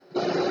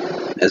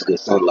That's good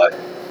sunlight.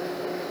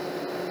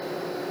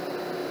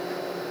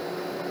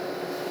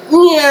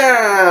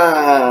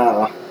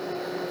 Yeah.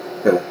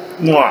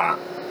 Mwah.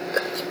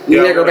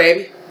 Nigger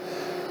baby.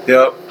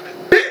 Yep.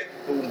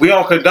 We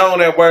don't condone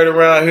that word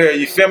around here.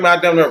 You feel me? I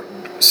damn near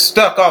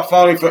stuck off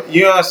on me for,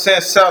 you know what I'm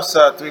saying?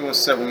 Southside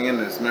 317, we in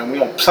this, man. We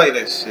don't play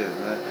that shit,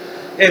 man.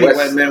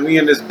 Anyway, man, we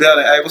in this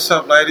building. Hey, what's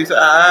up, ladies?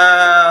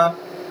 Yeah.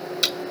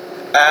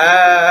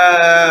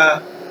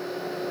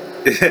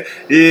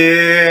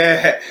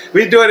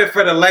 We doing it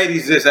for the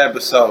ladies this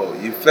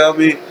episode. You feel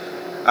me?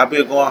 I've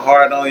been going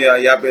hard on y'all.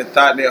 Y'all been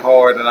thoughting it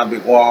hard, and I've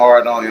been going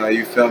hard on y'all.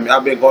 You feel me?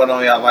 I've been going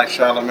on y'all like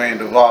Charlamagne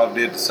Duval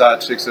did the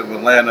Side Chicks of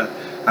Atlanta.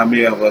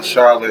 Of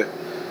Charlotte.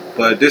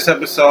 But this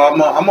episode, I'm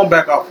gonna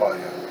back off on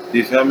y'all.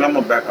 You feel me? I'm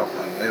gonna back off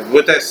on you. And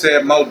with that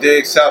said, Mo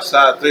Diggs,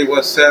 Southside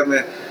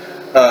 317,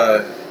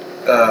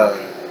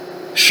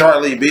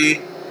 Charlie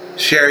B,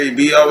 Sherry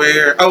B over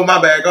here. Oh, my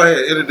bad. Go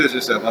ahead. Introduce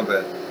yourself. My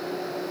bad.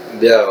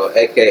 Yo,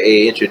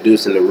 aka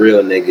introducing the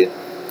real nigga,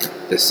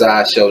 the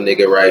sideshow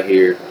nigga right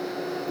here.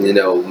 You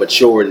know,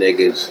 mature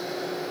niggas.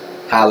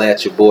 Holla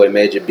at your boy,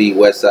 Major B,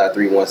 Westside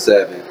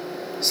 317.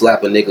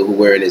 Slap a nigga who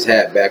wearing his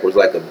hat backwards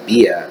like a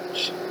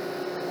biatch.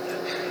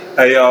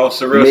 Hey, y'all,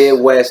 Cyril.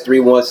 Midwest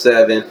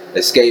 317,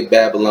 Escape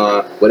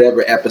Babylon,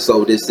 whatever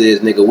episode this is,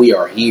 nigga, we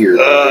are here.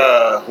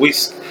 We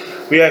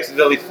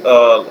accidentally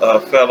fell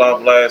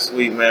off last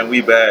week, man.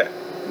 We back.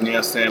 You know what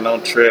I'm saying?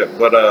 Don't trip.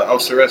 But,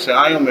 Cyril,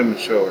 I am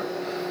immature.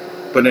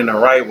 But in the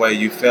right way,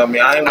 you feel me?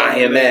 I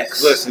am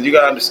X. Listen, you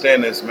gotta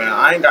understand this, man.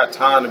 I ain't got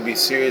time to be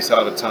serious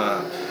all the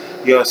time.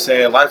 You know what I'm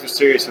saying? Life is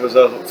serious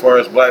for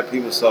us black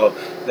people, so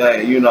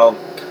that, you know,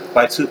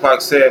 like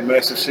Tupac said,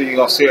 man, some shit you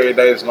gonna see every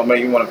day that's gonna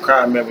make you wanna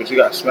cry, man, but you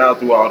gotta smile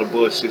through all the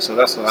bullshit, so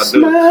that's what I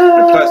do.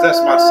 And plus, that's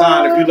my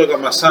sign. If you look at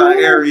my sign,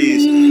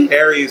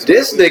 Aries.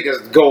 This nigga's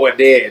going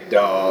dead,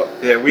 dog.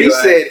 Yeah, he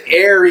said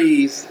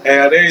Aries.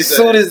 As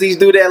soon as he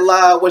do that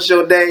live, what's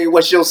your day,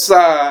 what's your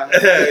sign?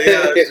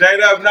 Yeah,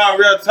 straight up, no,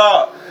 real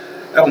talk.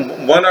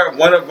 And one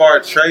of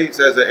our traits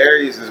as an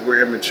Aries is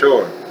we're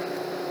immature.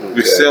 Okay.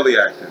 We're silly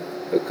acting.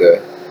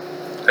 Okay.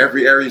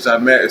 Every Aries I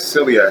met is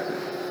silly acting.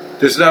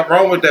 There's nothing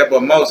wrong with that,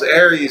 but most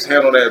Aries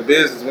handle that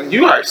business. When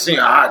you already seen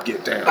how I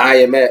get down.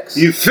 IMX.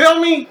 You feel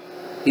me?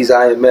 He's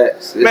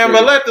IMX. Man,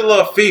 but let the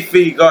little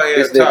Fifi go ahead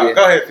and talk.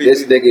 Go ahead, Fifi.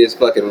 This nigga is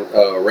fucking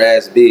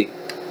Raz B.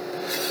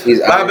 He's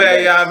my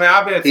bad, y'all, man.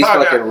 I've been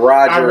talking. Fucking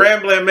Roger. I'm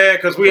rambling, man,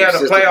 because we had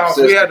the playoffs.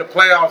 We had the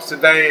playoffs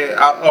today.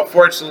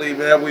 Unfortunately,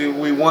 man, we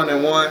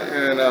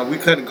 1-1, and we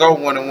couldn't go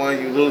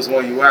 1-1. You lose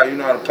one, you out. You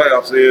know how the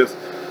playoffs is.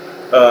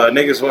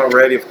 Niggas weren't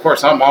ready. Of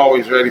course, I'm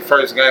always ready.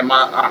 First game,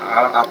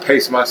 I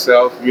pace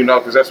myself, you know,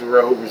 because that's what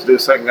real hoopers do.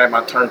 Second game,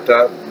 I turned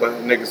up, but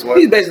niggas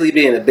weren't. He's basically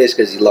being a bitch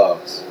because he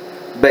lost.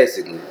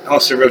 Basically. Oh,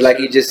 serious. Like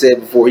he just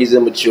said before, he's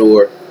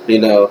immature, you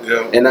know.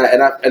 Yeah. And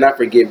I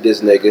forgive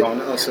this nigga. Oh,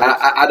 no,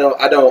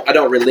 I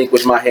don't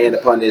relinquish my hand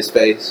upon his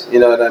face. You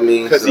know what I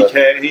mean? Because he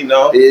can't. He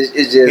know.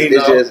 It's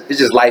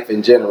just life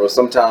in general.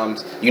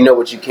 Sometimes you know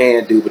what you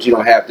can do, but you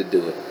don't have to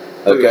do it.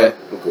 Okay.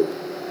 I'm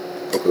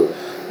cool.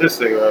 This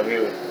thing right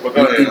here. But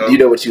go ahead, you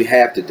know what you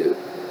have to do.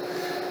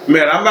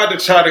 Man, I'm about to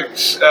try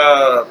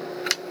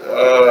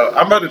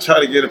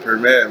to get a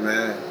permit,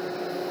 man,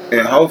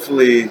 and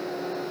hopefully,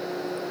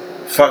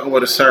 fucking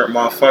with a certain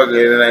motherfucker,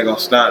 it ain't gonna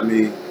stop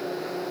me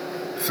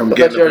from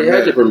getting a permit. You already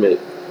had your permit.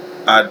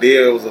 I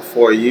did. It was a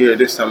 4-year.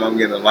 This time I'm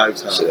getting a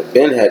lifetime. Should have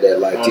been had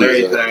that lifetime. On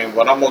everything,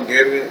 but I'm gonna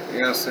get it.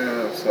 You know what I'm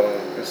saying? So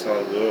it's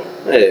all good.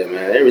 Yeah,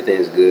 man.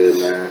 Everything's good,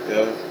 man.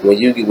 Yeah. When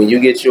you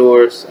get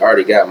yours, I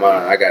already got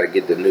mine. I gotta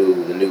get the new.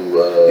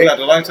 You got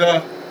the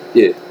lifetime?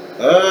 Yeah.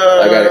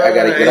 I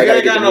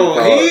gotta get the new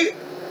car. Heat?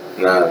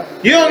 Nah.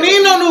 You don't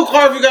need no new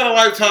car if you got a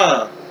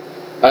lifetime.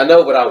 I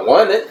know, but I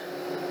want it.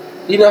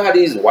 You know how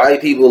these white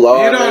people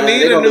are. You don't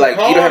need a new car.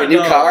 You don't have a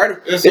new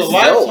card. It's a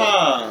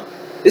lifetime.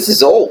 This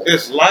is old.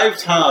 It's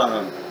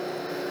lifetime.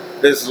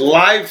 It's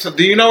lifetime.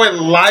 Do you know what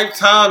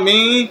lifetime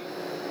mean?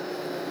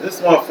 This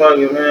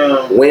motherfucker,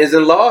 man. Wins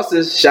and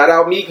losses. Shout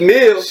out Meek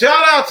Mill.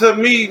 Shout out to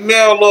Meek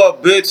Mill, little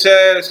bitch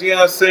ass. You know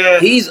what I'm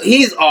saying?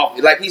 He's off.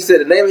 Like he said,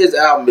 the name of his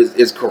album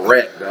is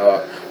correct,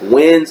 dog.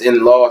 Wins and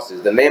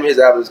losses. The name of his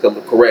album is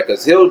correct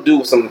because he'll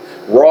do some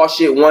raw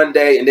shit one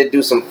day and then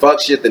do some fuck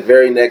shit the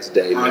very next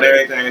day. On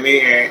everything.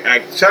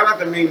 And shout out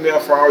to Meek Mill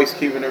for always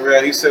keeping it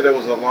real. He said it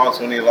was a loss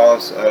when he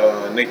lost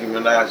Nicki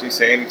Minaj. He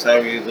said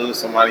anytime you lose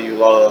somebody you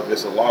love,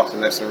 it's a loss,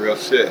 and that's some real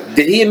shit.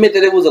 Did he admit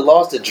that it was a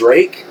loss to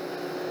Drake?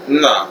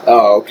 No.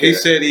 Oh, okay. He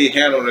said he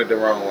handled it the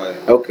wrong way.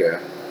 Okay.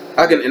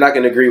 I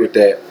can agree with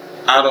that.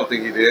 I don't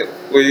think he did.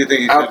 What do you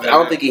think he did? I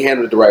don't think he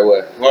handled it the right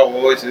way. Well,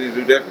 what should he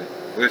do different?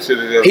 What should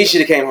he do? He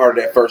should have came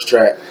harder that first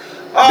track.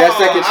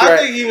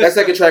 That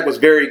second track was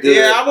very good.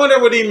 Yeah, I wonder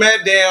what he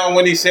meant down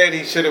when he said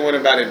he should have went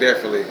about it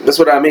differently. That's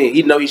what I mean.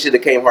 He should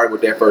have came hard with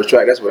that first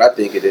track. That's what I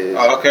think it is.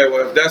 Oh, okay.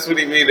 Well, if that's what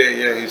he mean, then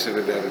yeah, he should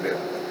have done it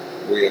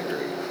differently. We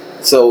agree.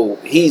 So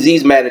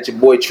he's mad at your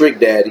boy Trick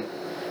Daddy.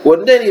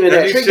 Well, then even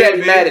that Trick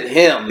Daddy mad at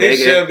him. He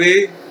should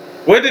be.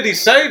 What did he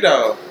say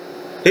though?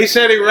 He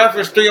said he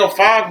referenced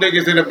 305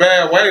 niggas in a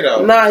bad way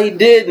though. Nah, he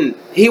didn't.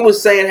 He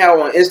was saying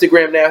how on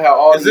Instagram now how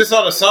all Is this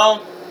on a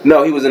song?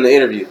 No, he was in the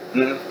interview.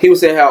 Mm-hmm. He was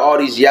saying how all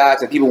these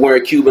yachts and people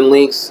wearing Cuban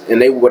links and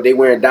they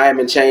wearing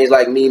diamond chains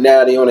like me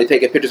now. They only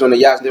taking pictures on the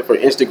yachts for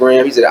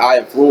Instagram. He said I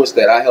influenced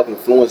that. I helped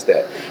influence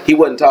that. He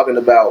wasn't talking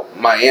about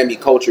Miami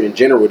culture in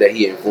general that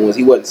he influenced.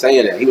 He wasn't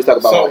saying that. He was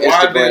talking about on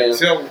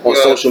Instagram, on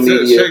social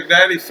media. Trick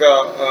Daddy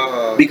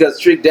felt because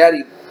Trick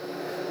Daddy,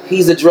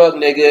 he's a drug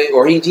nigga,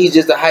 or he's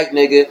just a hype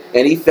nigga,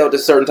 and he felt a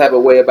certain type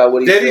of way about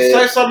what he said. Did he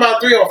say something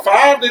about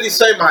 305? Did he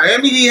say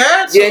Miami? He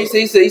had to. Yeah,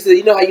 he said,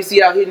 you know how you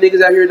see out here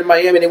niggas out here in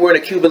Miami, they wearing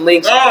the Cuban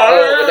links,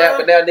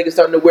 but now niggas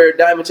starting to wear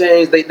diamond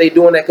chains. They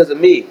doing that because of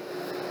me.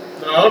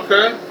 Oh,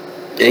 okay.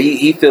 And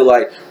he feel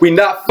like we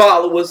not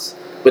followers,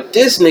 but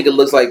this nigga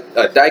looks like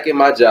a dyke in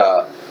my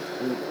job.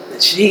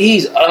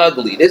 He's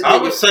ugly. This I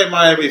nigga, would say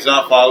Miami's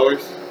not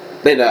followers.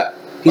 They not.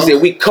 He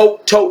said we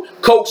coke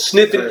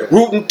sniffing,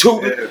 rootin'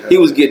 tootin'. Yeah. He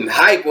was getting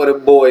hype with the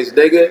boys,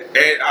 nigga.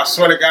 And I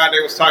swear to God,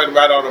 they was talking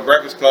about it on the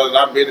Breakfast Club.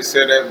 I've been to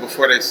say that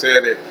before they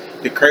said it.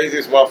 The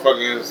craziest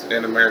motherfuckers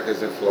in America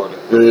is in Florida.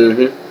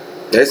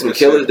 Mm-hmm. There's some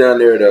killers down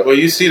there though. Well,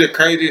 you see the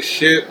craziest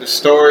shit, the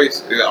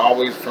stories, they're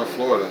always from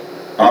Florida.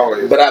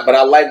 Always. But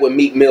I like what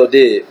Meek Mill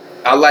did.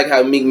 I like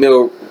how Meek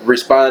Mill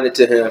responded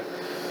to him.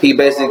 He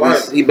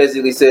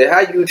basically said, "How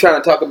you trying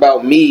to talk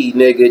about me,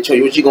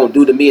 nigga? What you gonna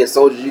do to me and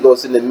soldiers you gonna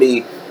send to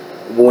me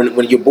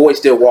when your boy's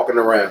still walking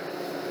around?"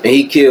 And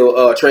he killed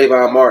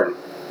Trayvon Martin,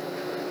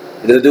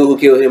 the dude who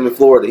killed him in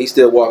Florida. He's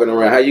still walking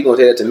around. How you gonna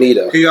say that to me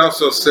though? He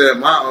also said,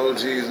 "My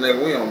OGs,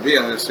 nigga, we don't be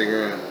on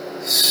Instagram."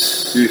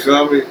 You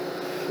feel me?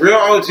 Real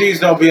OGs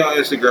don't be on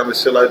Instagram and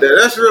shit like that.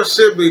 That's real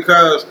shit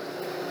because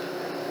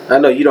I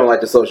know you don't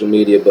like the social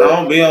media, but I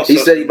don't be on. He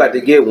said he about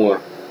to get one.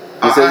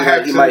 He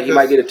said he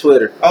might get a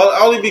Twitter.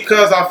 Only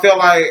because I feel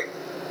like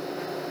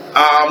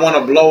I want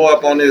to blow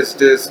up on this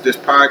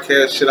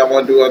podcast shit. I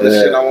want to do other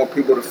shit. I want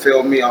people to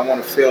feel me. I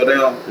want to feel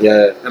them.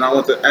 Yeah. And I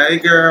want the hey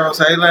girls,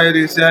 hey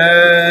ladies,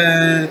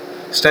 hey,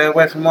 stay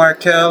away from R.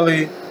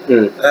 Kelly.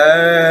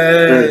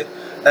 Hey,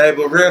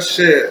 but real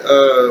shit.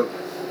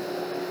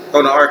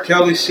 On the R.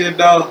 Kelly shit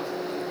though,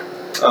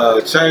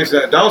 change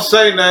that. Don't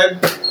say nothing.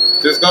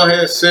 Just go ahead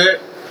and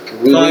sit.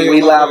 We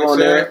live on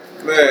there.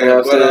 Man, you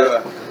know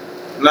but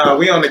nah,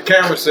 we on the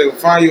camera, so we'll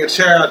find you a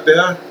chair out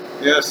there.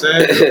 You know what I'm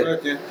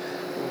saying?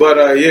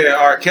 But yeah,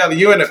 R. Kelly,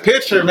 you in the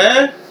picture,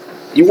 man.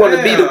 You want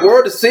to be the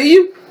world to see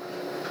you?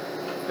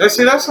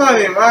 See, that's not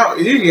even out.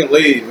 You can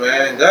leave,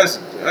 man. That's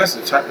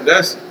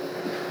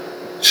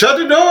shut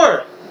the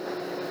door.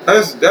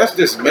 That's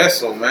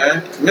dismissal,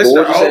 man.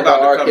 Mr. O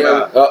about to come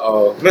out.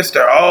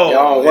 Mr. O.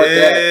 Y'all don't want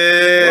that.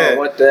 Y'all don't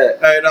want that.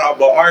 Hey, no,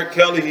 but R.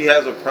 Kelly, he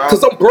has a problem.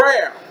 Cause I'm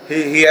brown.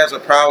 He has a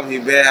problem. He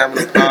been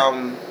having a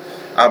problem.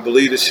 I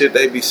believe the shit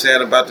they be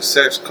saying about the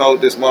sex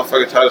code. This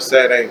motherfucker try to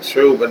say it ain't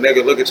true, but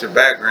nigga, look at your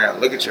background.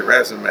 Look at your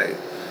resume.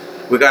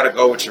 We gotta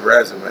go with your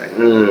resume.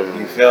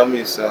 You feel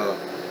me? So,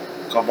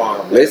 come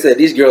on, man. They said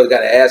these girls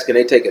gotta ask, can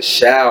they take a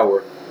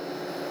shower?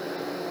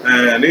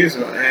 Man,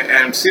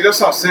 and see, that's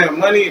what I'm saying.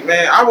 Money,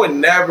 man, I would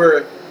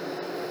never.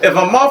 If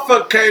a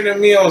motherfucker came to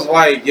me and was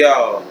like,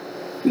 yo.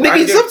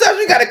 Nigga, sometimes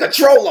you gotta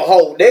control a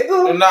hoe,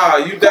 nigga. Nah,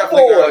 you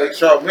definitely gotta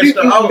control. Mr.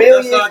 O,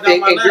 millions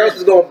and girls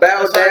is gonna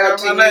bow down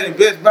to you.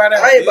 Bitch,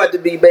 I ain't about to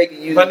be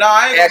making you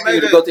asking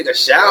you to go take a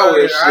shower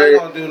and shit. I ain't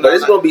gonna do but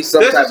it's gonna be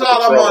some type of control.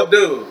 This is all I'm gonna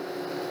do.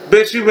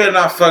 Bitch, you better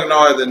not fuck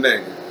no other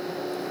nigga.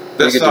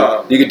 That's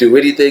all. You can do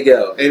anything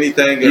else.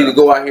 Anything else. You can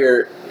go out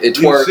here and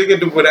twerk. She can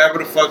do whatever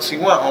the fuck she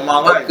want on my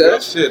life. Okay.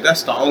 That shit,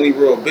 that's the only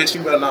rule. Bitch,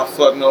 you better not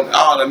fuck no.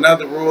 Oh,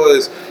 another rule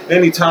is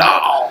anytime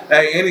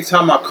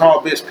I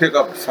call, bitch, pick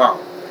up the phone.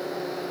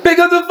 Pick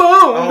up the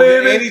phone,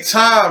 baby.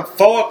 Anytime,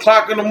 4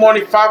 o'clock in the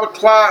morning, 5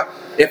 o'clock.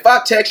 If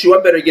I text you,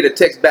 I better get a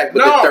text back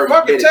within 30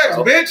 fucking minutes. Text,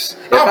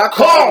 bitch. If I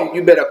call you,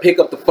 you better pick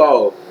up the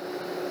phone.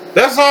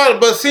 That's all.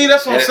 But see,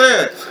 that's what I'm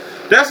saying.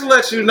 That's to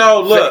let you know.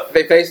 Look,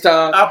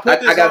 FaceTime.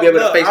 I gotta be able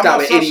to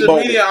FaceTime at any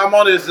moment. I'm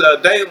on this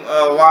date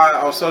line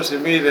on social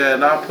media,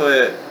 and I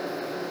put.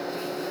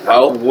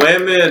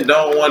 Women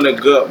don't want a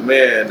good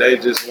man. They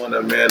just want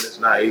a man that's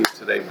naive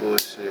to their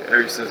bullshit.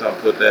 Ever since I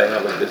put that,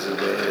 hella bitches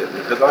been hit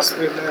because I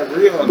spit that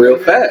real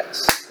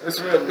facts. It's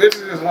real.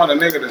 Bitches just want a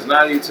nigga that's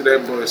naive to their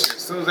bullshit.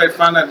 As soon as they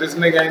find out this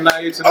nigga ain't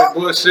naive to their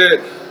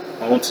bullshit,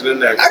 on to the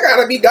next. I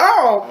gotta be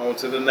gone. On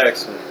to the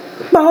next one.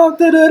 Ball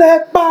to the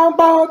that, ball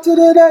to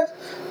the next,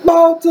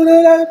 ball to the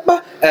that,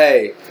 ball.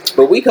 Hey,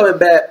 but we coming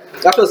back.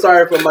 I feel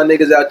sorry for my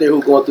niggas out there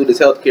who going through this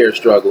healthcare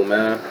struggle,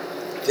 man.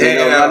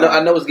 Damn. You know,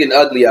 I know it's getting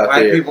ugly out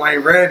there. White people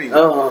ain't ready.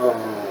 Oh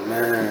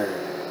man.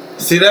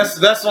 See, that's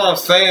what I'm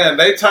saying.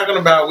 They talking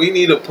about we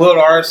need to put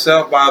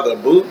ourselves by the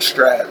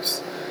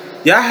bootstraps.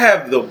 Y'all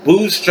have the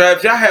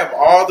bootstraps. Y'all have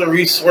all the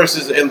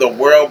resources in the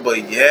world,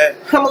 but yet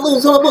I'm gonna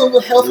lose all the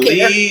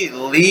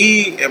healthcare.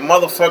 Lead and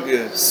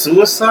motherfucking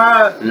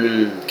suicide.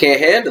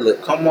 Can't handle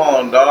it. Come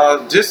on,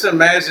 dog. Just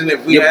imagine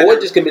if we. Your boy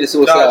just committed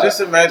suicide. Dog,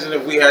 just imagine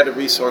if we had the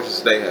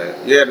resources they had.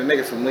 Yeah, the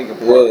nigga from Lincoln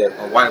Park,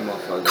 a white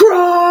motherfucker.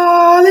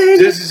 Crawling.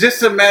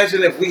 Just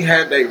imagine if we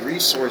had their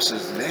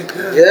resources,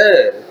 nigga.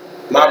 Yeah.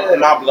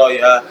 My blow,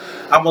 yeah.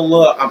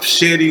 I'm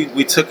shitty.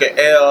 We took an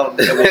L.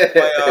 It was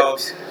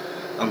playoffs.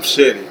 I'm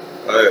shitty.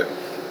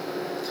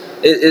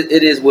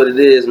 It is what it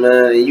is,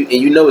 man. And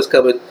you know it's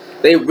coming.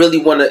 They really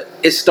want to.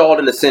 It's stalled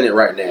in the Senate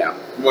right now.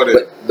 What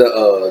is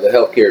the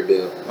healthcare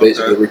bill?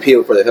 Basically,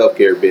 repeal for the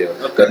healthcare bill.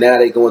 Okay. But now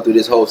they going through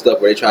this whole stuff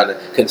where they trying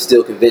to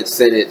still convince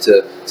Senate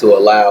to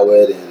allow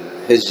it, and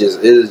it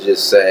is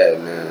just sad,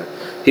 man.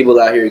 People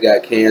out here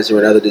got cancer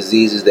and other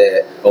diseases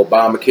that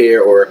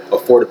Obamacare or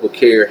Affordable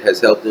Care has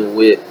helped them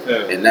with,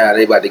 and now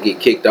they about to get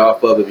kicked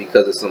off of it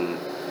because of some.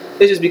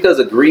 It's just because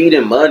of greed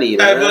and money,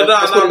 man. Hey, but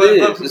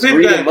it's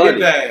greed and money.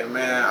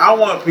 Man. I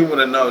want people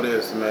to know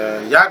this,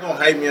 man. Y'all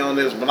gonna hate me on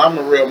this, but I'm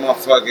a real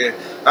motherfucker.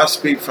 I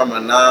speak from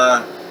a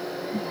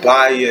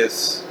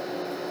non-biased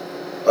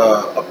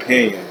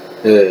opinion.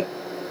 Yeah.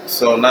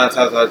 So 9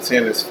 times out of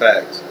 10 is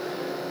facts.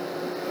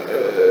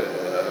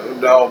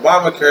 The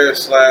Obamacare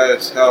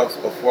 / Health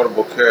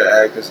Affordable Care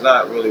Act is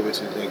not really what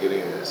you think it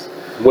is.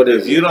 What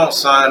is if you don't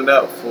sign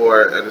up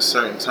for it at a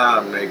certain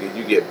time, nigga,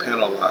 you get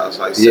penalized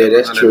like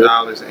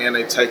 $700, and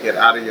they take it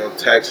out of your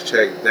tax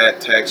check.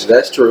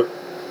 That's true.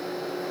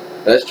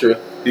 That's true.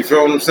 You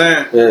feel what I'm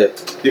saying? Yeah.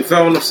 You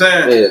feel what I'm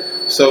saying? Yeah.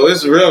 So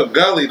it's real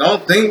gully.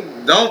 Don't think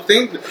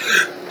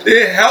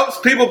it helps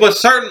people, but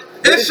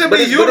it should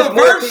be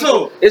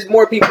universal. It's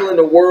more people in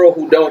the world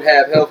who don't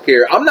have health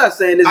care. I'm not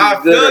saying this is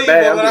good or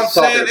bad. I'm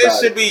saying it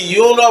should be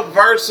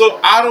universal.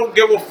 I don't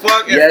give a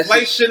fuck.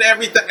 Inflation,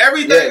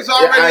 everything's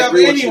already up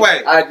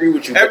anyway. I agree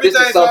with you.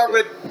 Everything's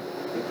already.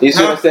 You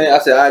see what I'm saying? I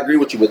said I agree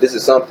with you, but this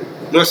is something.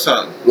 What's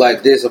something?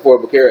 Like this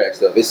Affordable Care Act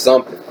stuff. It's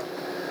something.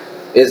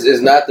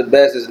 It's not the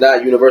best. It's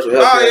not universal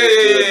health care.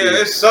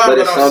 It's something.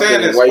 But I'm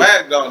saying it's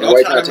whack though.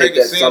 Don't try to make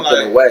it seem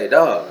like away,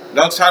 dog.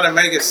 Don't try to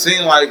make it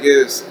seem like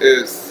it's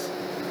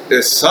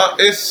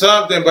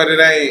something, but it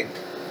ain't.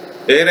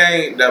 It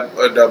ain't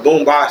the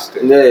boom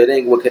Boston. Yeah, it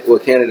ain't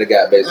what Canada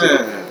got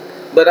basically.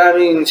 But I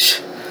mean,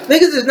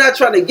 niggas is not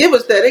trying to give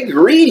us that. They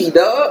greedy,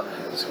 dog.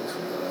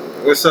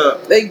 What's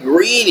up? They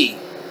greedy.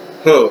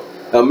 Who?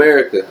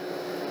 America.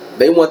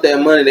 They want that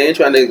money. They ain't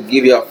trying to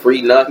give y'all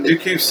free nothing. You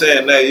keep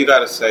saying that. You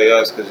gotta say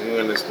us because you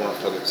in this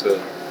motherfucker too.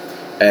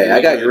 Hey, I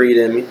got greed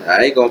in me.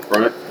 I ain't gonna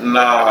front.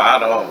 Nah, I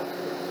don't.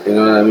 You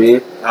know what I mean?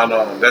 I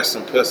don't. That's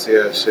some pussy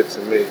ass shit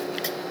to me.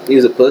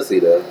 He's a pussy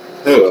though.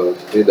 Who? So,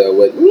 you know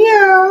what?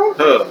 Meow.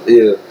 Huh.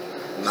 Yeah.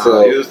 Nah,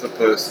 so, he was the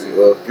pussy.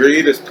 Well,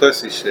 greed is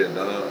pussy shit,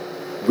 dog.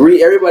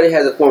 Greed. Everybody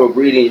has a form of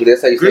greed in you.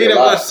 That's how you stay alive. Greed in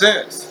what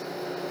sense?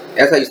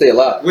 That's how you stay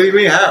alive. What do you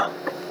mean how?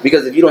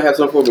 Because if you don't have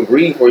some form of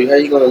greed for you, how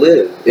you gonna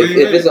live? If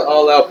it's an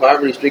all-out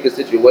poverty-stricken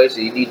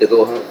situation, you need to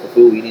go hunt for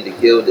food. You need to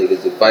kill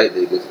niggas and fight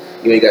niggas.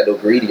 You ain't got no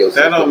greed in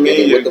yourself. That don't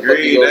mean you're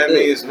greedy. That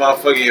means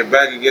motherfucker, you're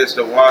back against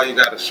the wall. You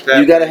got to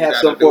strap. You gotta have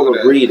some form of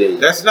greed in you.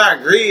 That's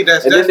not greed.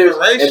 That's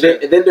desperation.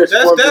 And then there's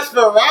that's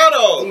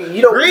desperado.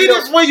 Greed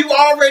is when you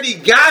already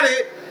got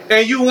it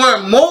and you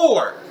want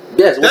more.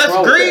 Yes, that's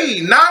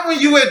greed. Not when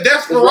you in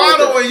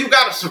desperado and you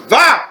gotta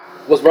survive.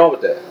 What's wrong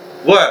with that?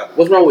 What?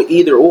 What's wrong with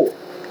either or?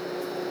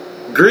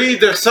 Greed,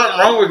 there's something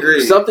wrong with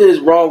greed. Something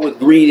is wrong with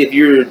greed if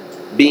you're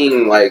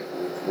being like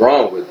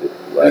wrong with it.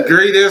 Like,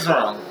 greed is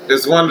wrong.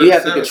 It's one of the you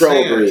have to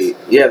control greed.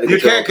 You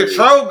can't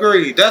control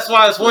greed. That's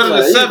why it's one of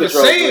the 7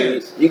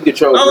 sins. You can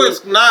control greed. No,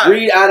 it's not.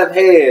 Greed out of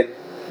hand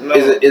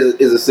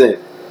is a sin.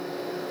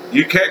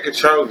 You can't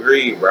control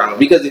greed, bro.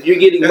 Because if you're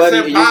getting money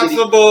and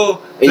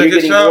you're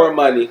getting more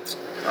money,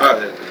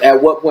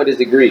 at what point is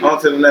it greed? On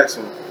to the next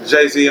one.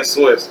 Jay-Z and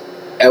Swiss.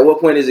 At what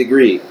point is it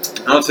greed?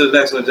 On to the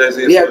next one, Jay-Z and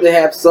Swiss. You have to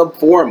have some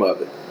form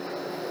of it.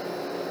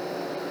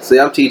 See,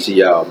 I'm teaching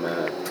y'all,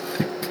 man.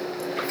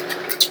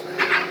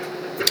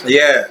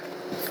 Yeah.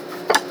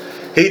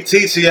 He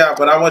teaching y'all,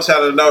 but I want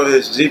y'all to know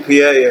his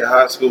GPA in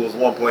high school was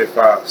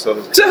 1.5. So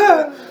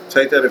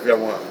take that if y'all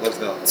want. Let's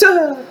go.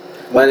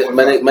 My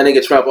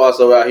nigga Trump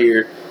also out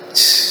here.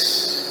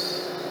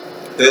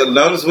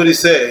 Notice what he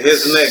said.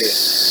 Here's the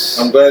nigga.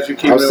 I'm glad you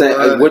keep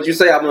it. What'd you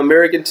say? I'm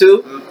American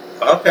too?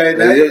 Okay,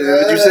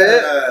 that's what you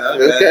said?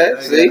 Okay,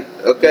 see?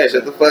 Okay,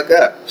 shut the fuck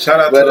up. Shout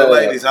out to the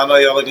ladies. I know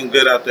y'all looking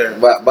good out there.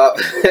 My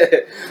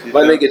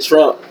nigga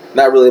Trump.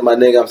 Not really my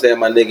nigga, I'm saying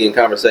my nigga in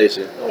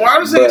conversation. Why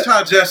does he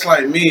try to dress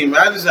like me, man?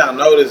 I just don't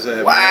notice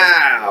that.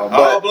 Wow. Man.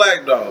 All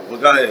black dog.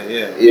 But go ahead,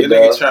 yeah.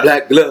 Nigga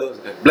black gloves,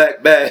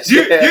 black badge.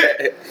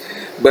 Yeah.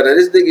 But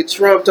this nigga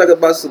Trump talking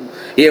about some,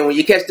 when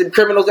you catch them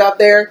criminals out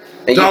there,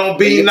 and don't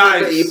be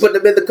nice. You put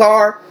them in the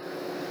car,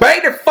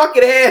 bang their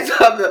fucking hands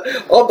on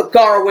the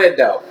car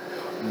window.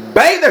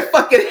 Bang their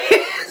fucking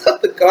hands on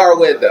the car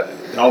window.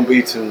 Don't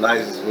be too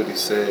nice is what he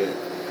said.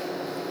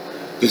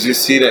 Did you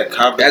see that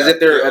cop? As if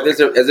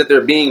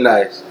they're being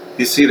nice.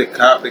 You see the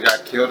cop that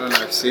got killed in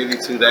our city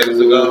 2 days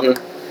ago?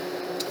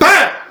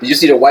 Bam! Did you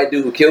see the white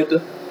dude who killed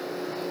him?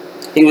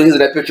 He was in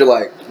that picture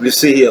like. You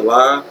see he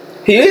alive?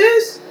 He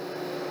is?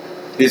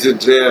 He's in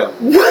jail.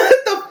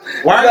 What the?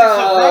 Why are you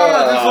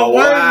surprised? He's a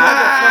white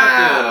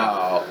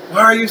motherfucker.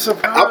 Why are you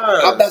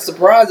surprised? I'm not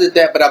surprised at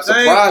that, but I'm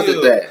surprised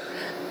at that.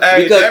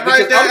 Hey, because that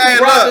right there, I'm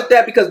surprised at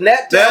that because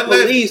Naptown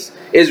police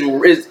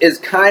is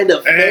kind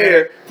of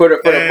fair for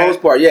the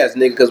most part. Yes,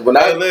 nigga. Because when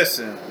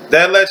listen,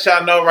 that lets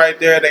y'all know right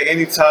there that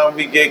anytime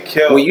we get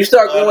killed, when you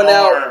start going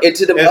out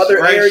into the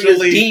other areas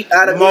deep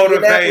out of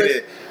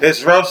motivated,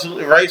 it's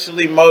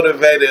racially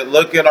motivated.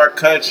 Look at our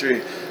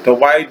country. The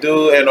white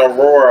dude in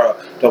Aurora,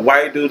 the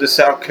white dude in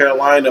South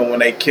Carolina, when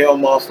they kill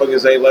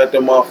motherfuckers, they let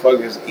them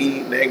motherfuckers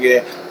eat,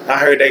 nigga. I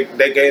heard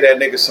they gave that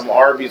nigga some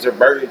Arby's or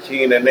Burger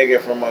King. That nigga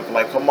from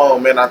like, come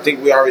on, man. I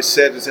think we already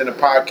said this in the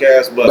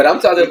podcast, but I'm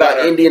talking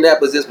about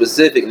Indianapolis in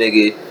specific,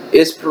 nigga.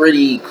 It's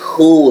pretty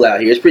cool out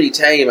here. It's pretty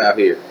tame out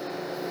here.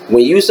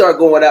 When you start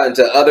going out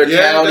into other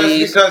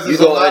counties, you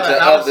go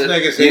into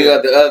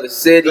other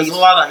cities. There's a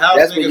lot of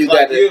house niggas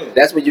like you.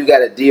 That's when you got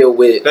to deal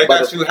with. They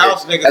got you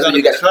house niggas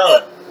under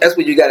control. That's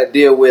when you got to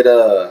deal with.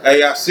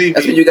 AIC.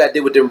 That's when you got to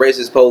deal with them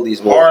racist police.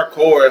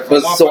 Hardcore.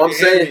 So I'm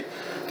saying,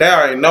 they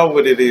already know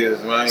what it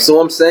is, man. So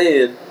I'm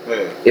saying,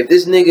 if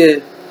this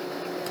nigga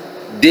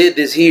did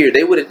this here,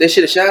 they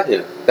should have shot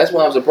him. That's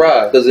why I'm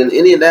surprised. Because in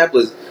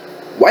Indianapolis,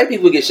 white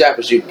people get shot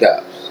for shooting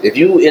cops. If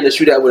you in a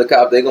shootout with a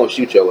cop, they gonna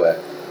shoot your ass.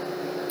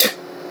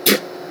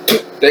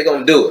 They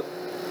gonna do it.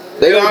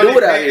 They gonna do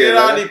it out here. It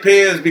all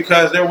depends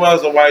because there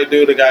was a white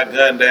dude that got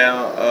gunned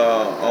down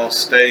on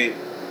state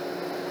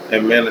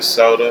in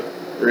Minnesota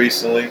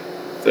recently.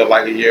 Feel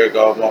like a year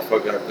ago, a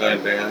motherfucker got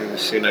gunned down. He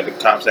was shooting at the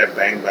cops that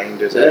banged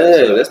this.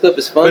 Yeah, that stuff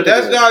is fun. But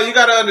that's you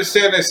gotta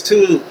understand this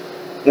too.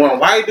 When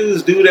white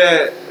dudes do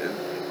that,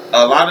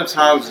 a lot of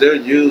times they're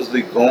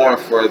usually going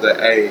for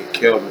the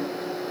kill me.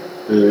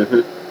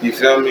 Mm-hmm. You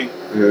feel me?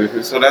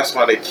 Mm-hmm. So that's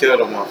why they kill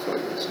the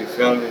motherfuckers. You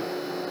feel me?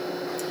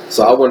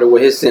 So I wonder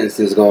what his sentence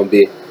is gonna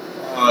be.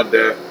 Oh,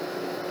 death.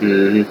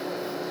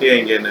 Mm-hmm. He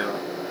ain't getting out.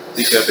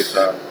 He killed the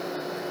cop.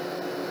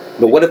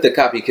 But what if the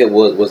cop he killed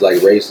was like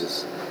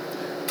racist?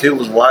 He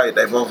was white.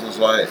 They both was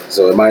white.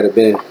 So it might have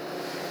been.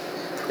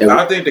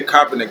 I think the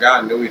cop and the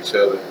guy knew each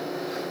other.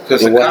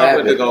 Because the cop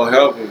went to go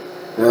help him.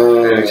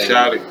 And he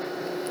shot him.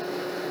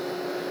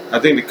 I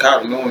think the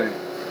cop knew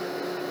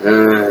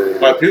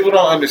him. Like, people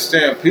don't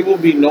understand. People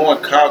be knowing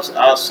cops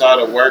outside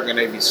of work and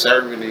they be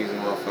serving these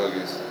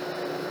motherfuckers.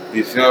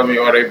 You feel me?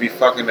 Or they be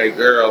fucking their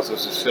girls or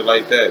some shit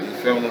like that. You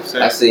feel what I'm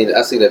saying?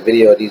 I seen a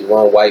video of these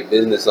one white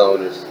business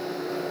owners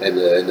and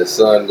the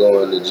son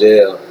going to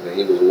jail and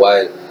he was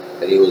white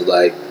and he was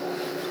like,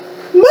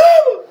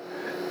 "Mama,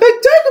 they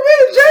take him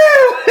into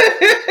jail."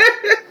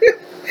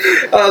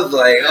 I was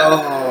like,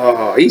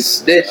 oh, he's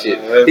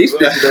snitching. He's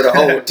snitching on the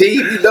whole team.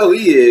 You know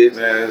he is.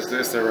 Man, it's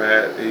just a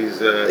rat.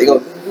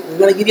 We're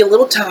gonna give you a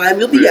little time.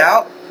 You'll be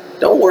out.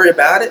 Don't worry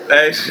about it.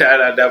 Hey, shout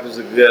out. That was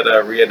a good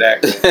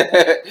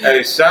reenactment.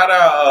 Hey, shout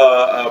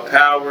out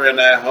Power and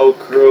that whole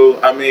crew.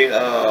 I mean,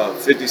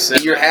 50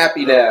 Cent. You're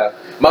happy now.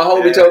 My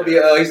homie told me,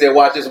 he said,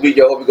 watch this week.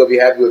 Your homie gonna be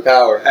happy with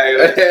Power.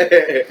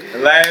 Hey,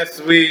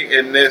 last week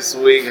and this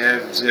week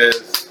have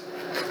just,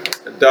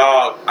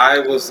 dog, I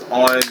was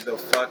on the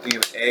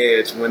fucking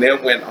edge. When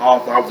it went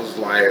off, I was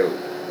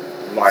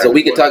like. So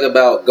we can talk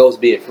about Ghost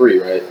being free,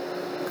 right?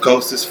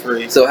 Ghost is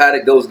free. So how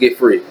did Ghost get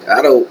free?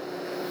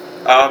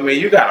 I mean,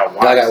 you gotta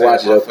watch it. I gotta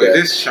watch it, okay.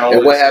 This show.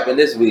 And what happened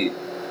this week?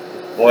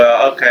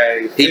 Well,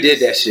 okay. He did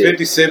that shit.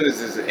 50 Cent is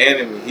his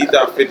enemy. He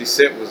thought 50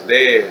 Cent was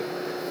dead.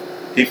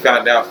 He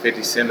found out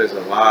 50 Cent is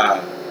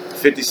alive.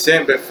 50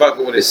 Cent been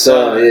fucking with his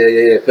son.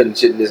 Yeah. Putting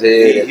shit in his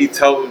head. He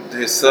told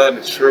his son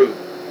the truth.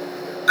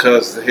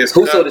 Cause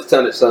who told his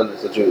son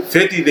the truth?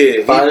 50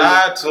 did. Finally? He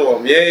lied to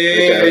him.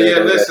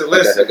 Yeah.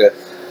 Listen. Okay.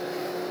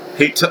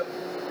 He took.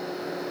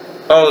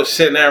 Oh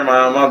shit! Never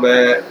mind. My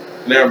bad.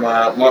 Never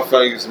mind.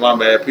 Motherfuckers, my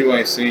bad. People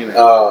ain't seen it.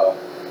 Oh,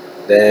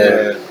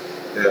 damn.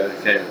 Yeah,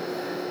 can't.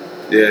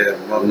 Yeah,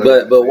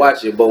 but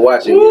watch it. Ooh, you know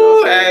what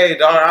I'm hey,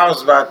 dog, I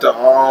was about to.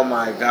 Oh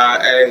my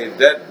god, hey,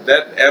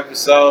 that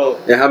episode.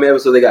 And how many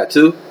episodes they got?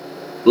 2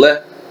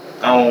 left.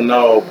 I don't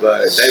know,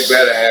 but they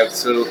better have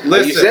 2.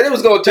 Listen, you said it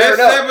was gonna turn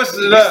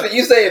up.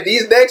 You say if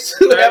these next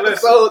 2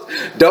 episodes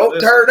don't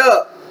turn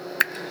up,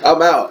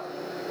 I'm out.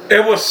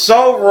 It was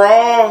so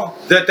raw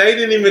that they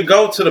didn't even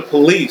go to the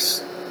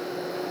police.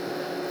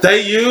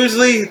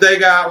 They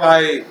got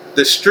like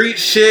the street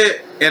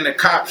shit and the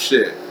cop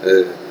shit.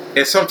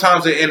 And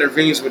sometimes it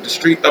intervenes with the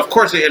street. Of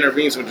course it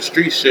intervenes with the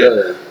street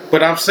shit.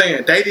 But I'm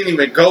saying they didn't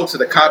even go to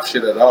the cop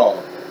shit at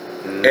all.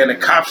 And the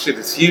cop shit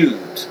is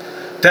huge.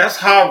 That's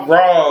how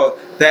raw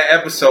that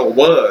episode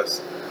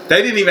was.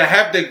 They didn't even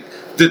have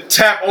to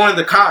tap on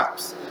the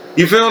cops.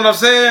 You feel what I'm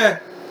saying?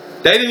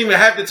 They didn't even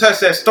have to touch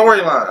that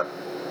storyline.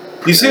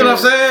 You see what I'm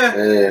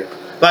saying?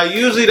 Like,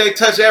 usually they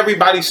touch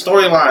everybody's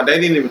storyline. They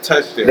didn't even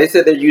touch it. They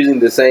said they're using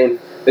the same...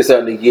 They're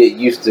starting to get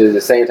used to the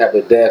same type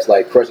of deaths,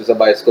 like crushing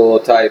somebody's skull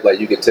type. Like,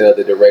 you could tell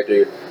the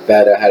director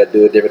found out how to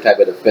do a different type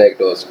of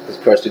effect or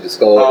crush through the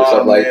skull or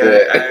something like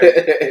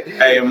that.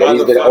 Hey,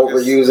 he's been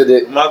overusing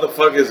it.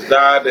 Motherfuckers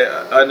died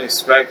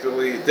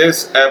unexpectedly.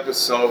 This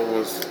episode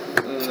was...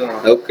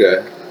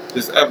 Okay.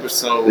 This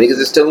episode... Niggas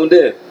is tuned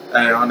in.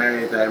 Hey, on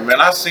everything,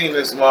 man. I seen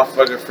this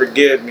motherfucker.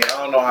 Forgive me. I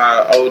don't know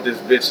how old this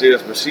bitch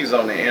is, but she's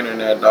on the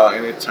internet, dog,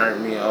 and it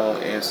turned me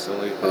on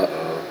instantly.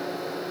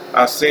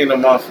 I seen a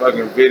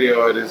motherfucking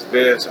video of this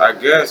bitch. I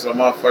guess a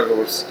motherfucker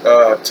was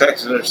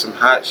texting her some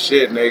hot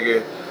shit,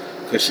 nigga.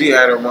 Cause she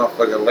had her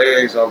motherfucking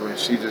legs open and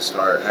she just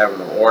started having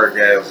an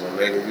orgasm,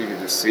 nigga. You could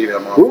just see that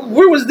motherfucker.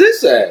 Where was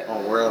this at?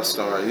 On World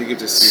Star. You could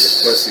just see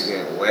the pussy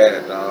getting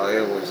wet, dog.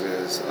 It was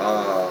just,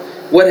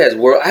 What has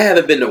World? I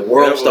haven't been to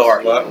World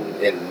Star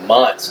in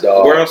months,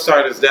 dog. World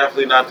Star is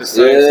definitely not the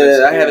same.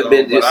 Yeah, I haven't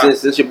been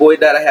since your boy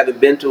died. I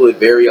haven't been to it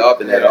very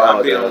often at all.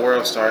 I be on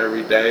World Star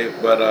every day,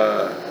 but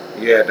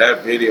yeah,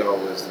 that video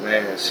was,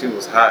 man, she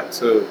was hot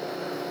too.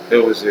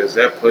 It was just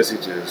that pussy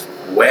just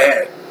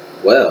wet.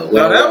 Well,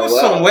 that was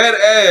some wet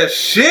ass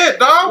shit,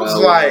 dog. I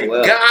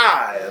was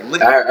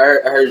God.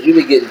 I heard you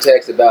be getting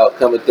texts about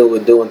coming through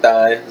and doing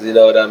things. You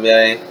know what I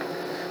mean?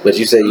 But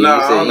you said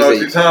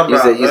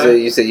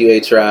you said you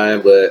ain't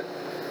trying, but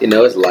you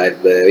know it's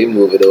life, man. We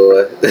move it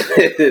on.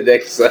 The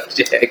next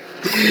subject.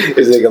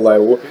 This nigga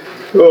like,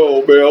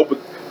 oh man,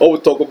 I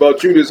was talking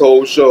about you this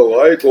whole show.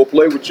 I ain't gonna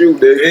play with you,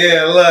 nigga.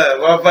 Yeah,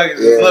 look, motherfuckers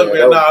just look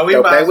at nah, we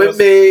might play with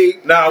me.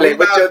 Nah, we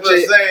might as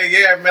well say,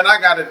 yeah, man, I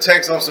got a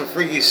text on some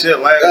freaky shit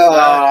last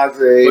night.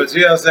 See. But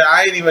you know what I'm saying?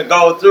 I ain't even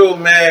go through,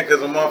 man, because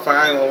the motherfucker,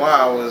 I ain't gonna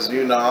lie, was,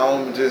 you know, I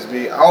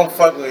don't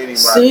fuck with anybody.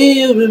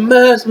 See, it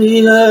reminds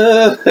me of. You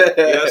know what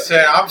I'm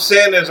saying? I'm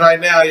saying this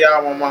right now,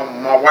 y'all, when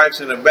my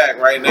wife's in the back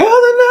right now. All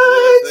the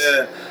nights. You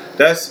know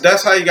what I'm saying?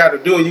 That's how you gotta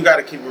do it. You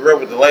gotta keep it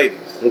real with the ladies.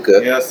 Okay.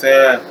 You know what I'm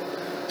saying?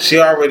 She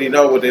already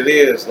know what it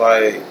is.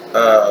 Like,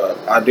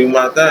 I do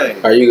my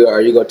thing. Are you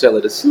gonna tell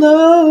her to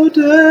slow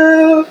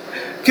down?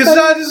 Cause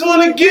I just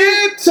wanna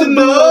get to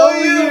know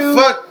you.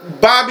 Fuck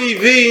Bobby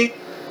V.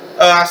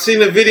 I seen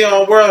the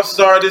video on World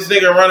Star. This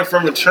nigga running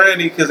from a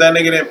tranny because that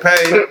nigga didn't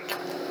pay.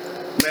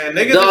 Man,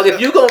 nigga. Dog, if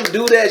you gonna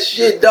do that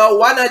shit, dog,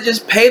 why not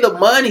just pay the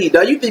money,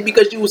 dog? You think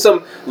because you was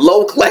some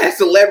low class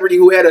celebrity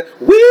who had a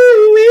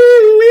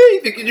wee,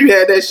 think you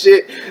had that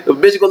shit, the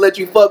bitch gonna let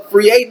you fuck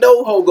free? Ain't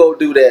no hoe gonna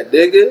do that,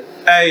 nigga.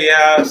 Hey,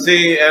 y'all,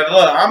 see, and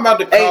look, I'm about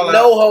to call Ain't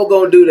no hoe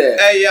gonna do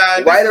that. Hey,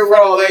 y'all, right or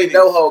wrong, ain't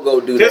no hoe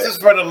gonna do that. This is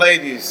for the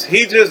ladies.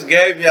 He just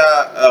gave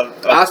y'all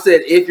I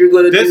said, if you're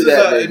gonna do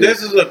that, nigga,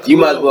 this is a clue. You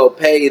might as well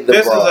pay the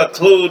This broad. is a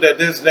clue that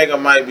this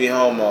nigga might be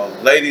homo.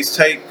 Ladies,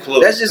 take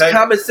clues. That's just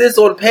common sense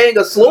on paying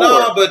a slur.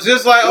 No, but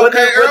just like,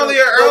 okay,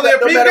 earlier,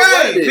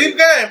 peep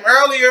game,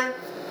 earlier.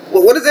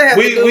 Well, what does that have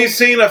to do? We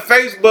seen a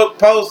Facebook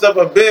post of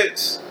a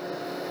bitch.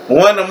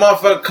 One of the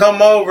motherfucker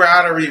come over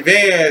out of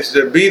revenge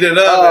to beat it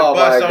up and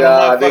bust on the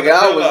motherfucker. Nigga,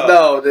 I was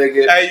no,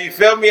 nigga. Hey, you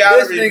feel me? Out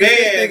of revenge.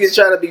 This nigga's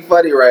trying to be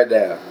funny right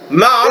now.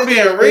 No, I'm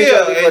being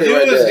real. And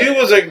you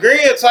was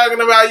agreeing, talking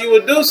about you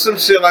would do some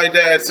shit like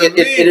that. So a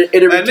nigga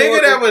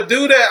that would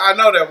do that, I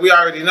know that. We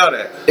already know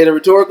that. In a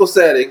rhetorical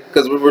setting,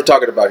 because we're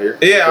talking about here.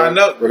 Yeah, I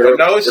know.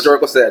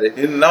 Rhetorical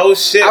setting. No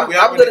shit. I'm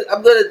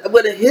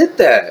gonna hit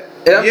that.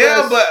 I'm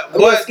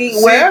gonna ski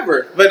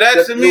wherever. But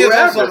that to me is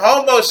on some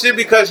homo shit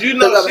because you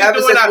know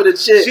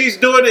she's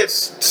doing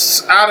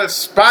it out of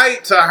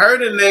spite to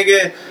hurt a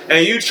nigga,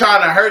 and you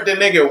trying to hurt the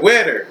nigga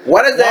with her.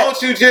 Why does that? Why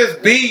don't you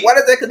just be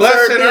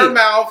busting her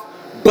mouth,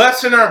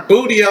 busting her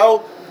booty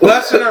hole,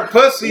 busting her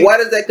pussy? Why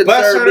does that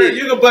concern me?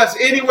 You can bust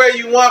anywhere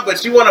you want,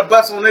 but you want to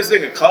bust on this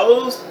nigga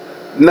clothes?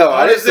 No,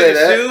 I didn't say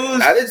that.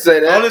 Shoes, I didn't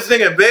say that. On this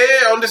nigga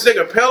bed, on this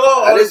nigga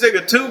pillow, on this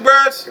nigga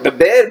toothbrush. The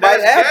bed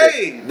might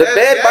happen. The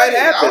bed might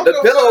happen. The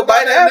pillow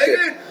might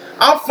happen.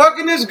 I'm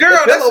fucking this girl.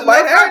 That's enough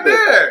right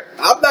there.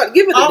 I'm not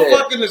giving it that. I'm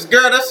fucking this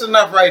girl. That's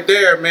enough right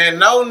there, man.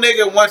 No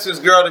nigga wants his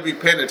girl to be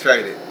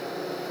penetrated.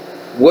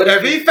 What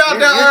if he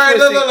found out? All right,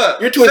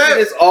 look. You're twisting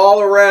this all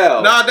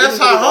around. No, that's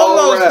how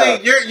homos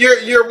think.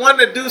 You're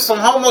wanting to do some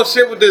homo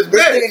shit with this bitch.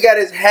 This nigga got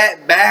his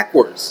hat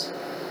backwards.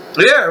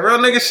 Yeah, real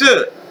nigga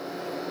should.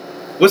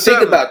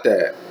 Think about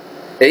that.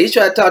 And he's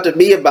trying to talk to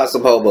me about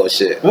some homo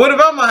shit. What if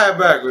I'm gonna have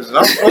backwards?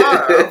 I'm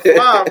fly.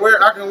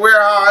 I can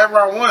wear however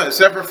I want,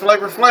 except for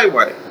Flavor Flav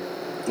way.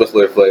 What's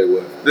Flavor Flav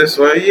way? This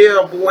way,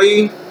 yeah,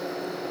 boy.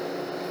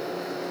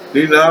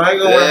 You know, I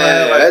ain't gonna wear my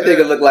hair like that. That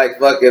nigga look like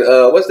fucking,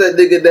 what's that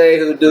nigga name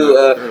who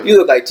do, you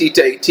look like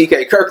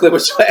TK Kirkland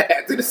with your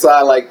hat to the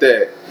side like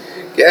that.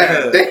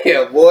 God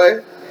damn,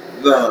 boy.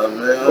 Nah,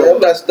 man. I'm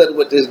not studying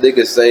what this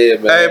nigga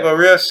saying, man. Hey, but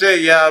real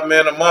shit, y'all,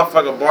 man. The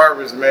motherfucking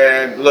barbers,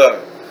 man. Look,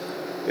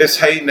 it's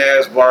hating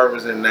ass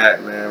barbers in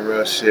that, man.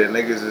 Real shit.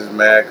 Niggas is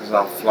mad because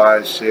I'm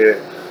flying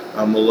shit.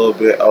 I'm a little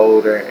bit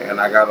older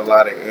and I got a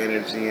lot of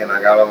energy and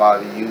I got a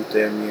lot of youth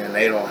in me and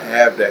they don't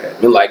have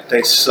that. Like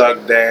they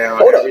suck down.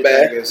 Hold up,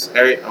 man. Is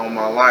on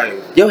my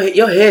life. Your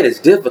head is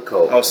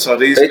difficult. Oh, so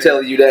they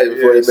telling you that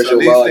before they push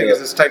your volume. These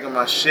niggas is taking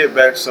my shit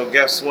back. So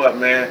guess what,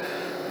 man?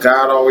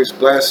 God always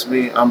bless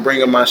me. I'm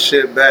bringing my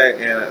shit back,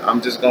 and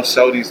I'm just gonna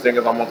show these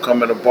niggas. I'm gonna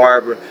come in the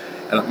barber,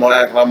 and I'm gonna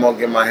act like I'm gonna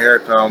get my hair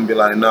cut. I'm gonna be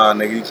like, nah,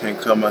 nigga, you can't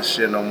cut my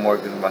shit no more,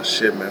 cause my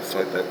shit, man,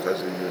 fuck that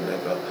cause of you,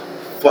 nigga.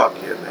 Fuck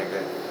you,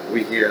 nigga.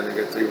 We here,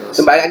 nigga. 3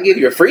 Somebody, I can give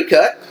you a free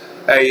cut.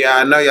 Hey, y'all,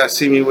 I know y'all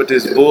see me with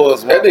this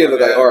Bulls. That nigga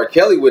look like R.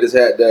 Kelly with his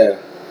hat down.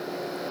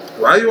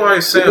 Why you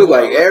always saying? He look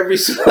like every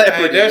celebrity.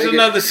 Hey, there's nigga.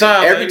 another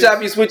sign. Every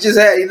time he switches his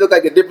hat, he look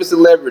like a different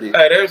celebrity.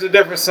 Hey, there's a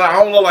different sign.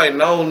 I don't look like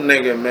no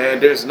nigga, man.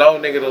 There's no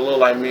nigga that look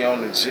like me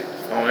on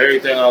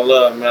everything I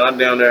love, man. I'm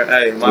down there.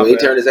 Hey, When he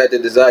turned his hat to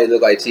the side, he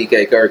look like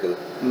T.K. Kirkland.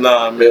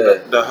 Nah, man. Yeah.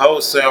 The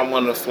host say I'm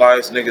one of the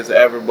flyest niggas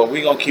ever, but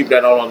we gonna keep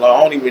that on the law.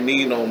 I don't even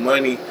need no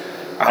money.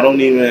 I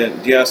don't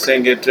even, you know what I'm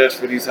saying, get dressed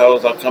for these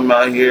hoes. I come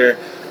out here,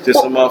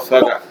 just a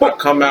motherfucker. I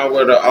come out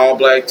with an all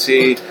black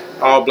tee,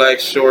 all black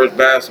shorts,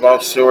 basketball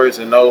shorts,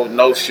 and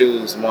no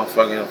shoes,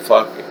 motherfucking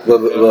fuck it.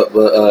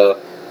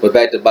 But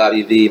back to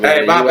Bobby V,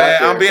 man. Hey, my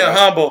bad. I'm being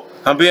humble.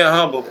 I'm being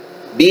humble.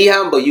 Be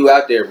humble. You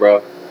out there,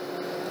 bro.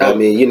 I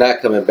mean, you're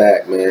not coming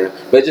back, man.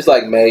 But it's just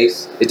like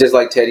Mace. It's just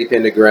like Teddy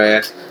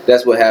Pendergrass.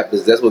 That's what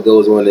happens. That's what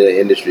goes on in the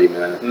industry,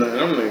 man.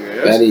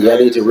 Y'all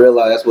need to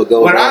realize that's what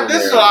goes on.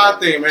 This is what I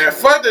think, man.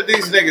 Fuck that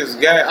these niggas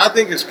gay. I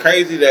think it's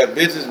crazy that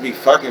bitches be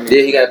fucking me.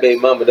 Yeah, he got a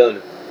baby mama, don't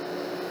he?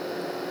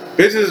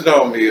 Bitches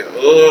don't be,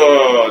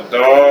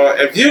 dog.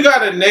 If you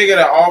got a nigga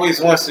that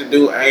always wants to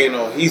do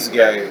anal, he's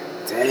gay.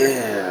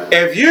 Damn.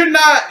 If you're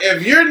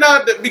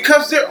not,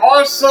 because there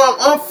are some,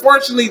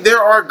 unfortunately,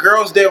 there are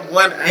girls that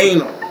want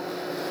anal.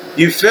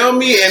 You feel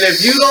me? And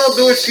if you don't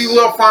do it, she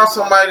will find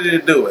somebody to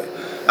do it.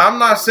 I'm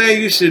not saying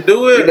you should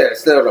do it. You better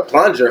set up a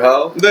plunger,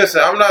 ho.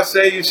 Listen, I'm not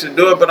saying you should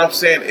do it, but I'm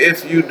saying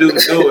if you do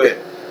it,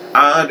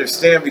 I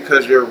understand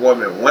because your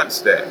woman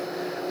wants that.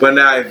 But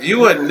now, if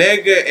you a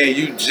nigga and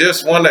you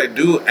just want to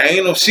do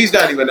anal, she's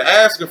not even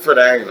asking for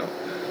the anal.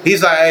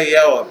 He's like, hey,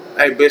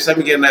 bitch, let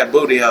me get in that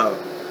booty hole.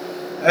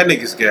 That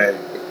nigga's gay.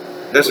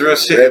 That's real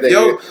shit.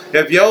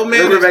 If your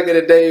man remember back in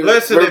the day,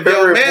 listen, if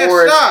your man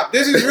stop,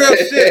 this is real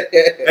shit.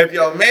 If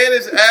your man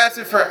is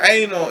asking for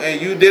anal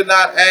and you did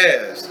not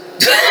ask,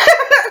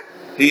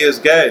 he is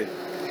gay.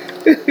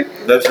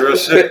 That's real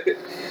shit.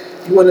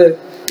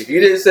 If you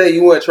didn't say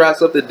you want to try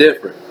something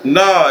different.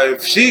 No,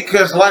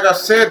 because like I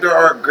said, there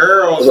are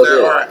girls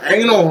that are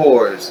anal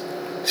whores.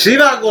 She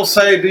not gonna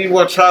say, do you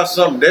want to try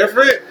something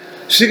different?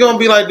 She gonna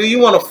be like, do you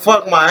want to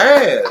fuck my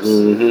ass?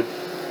 Mm-hmm.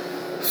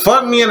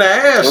 Fuck me in the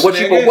ass. What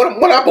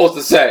I'm supposed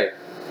to say?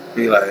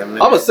 Be like, man.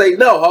 I'm gonna say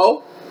no,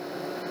 ho.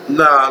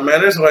 Nah,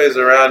 man, there's ways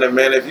around it,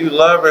 man. If you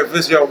love her, if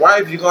it's your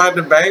wife, you gonna have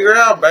to bang her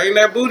out, bang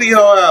that booty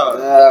hole out.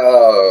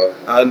 Oh.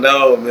 I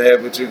know,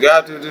 man, but you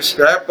got to just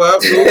strap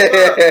up, lube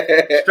up.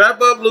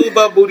 Strap up, lube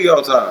up, booty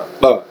on top.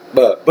 But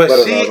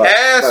she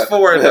asked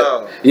for it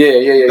though.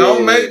 Yeah.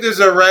 Don't make this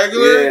a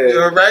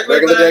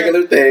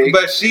regular thing.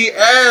 But she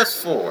asked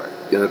for it.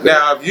 Okay.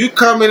 Now, if you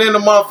coming in a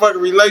motherfucking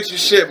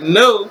relationship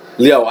new,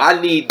 yo, I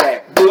need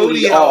that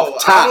booty off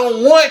top. I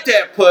don't want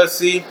that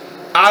pussy.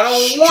 I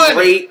don't want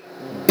it.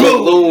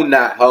 Balloon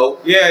knot, ho.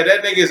 Yeah,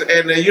 that nigga's,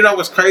 and you know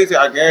what's crazy?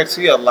 I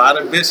guarantee a lot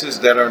of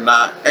bitches that are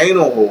not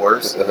anal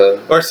whores,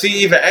 or see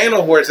even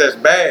anal whores that's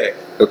bad.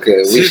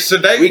 Okay,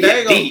 we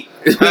get deep.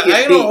 An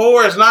anal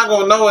whore is not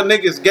gonna know a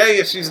nigga's gay,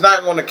 and she's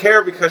not gonna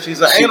care because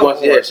she's an anal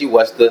whore. Yeah, she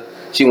wants the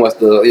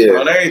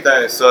on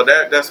everything. So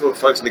that's what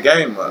fucks the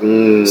game up.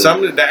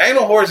 The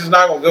anal whores is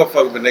not gonna go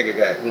fuck with a nigga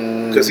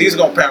gay because he's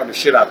gonna pound the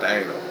shit out the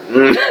anal.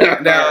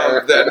 Now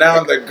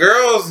the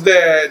girls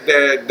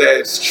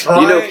that's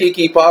trying. You know,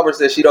 Kiki Palmer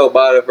said she don't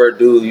mind if her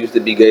dude used to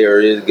be gay or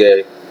is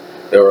gay.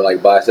 They were like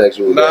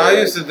bisexual. No, I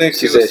used to think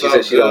she said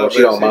she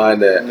don't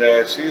mind that.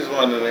 Yeah, she's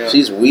one of them.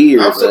 She's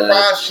weird. I'm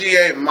surprised she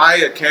ain't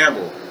Maya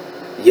Campbell.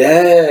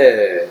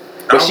 Yeah.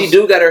 But she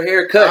do got her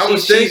hair cut.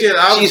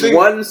 She's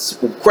one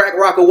crack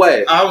rock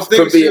away. I was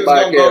thinking she was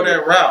gonna go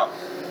that route.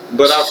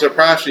 But I'm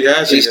surprised she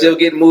hasn't. She's still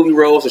getting movie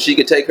roles so she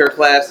could take her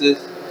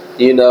classes.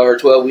 You know, her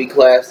 12-week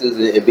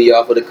classes and be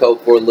off of the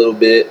coke for a little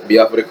bit, be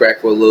off of the crack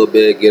for a little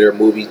bit, get her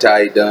movie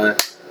tight done.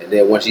 And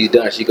then once she's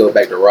done, she goes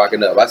back to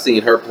rocking up. I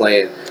seen her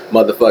playing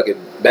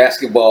motherfucking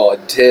basketball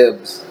at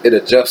Tibbs in a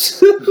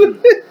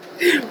jumpsuit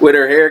with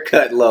her hair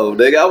cut low.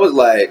 Nigga, I was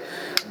like,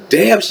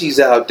 damn, she's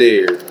out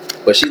there.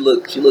 But she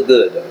look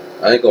good though.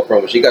 I ain't gonna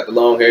promise. She got the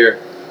long hair.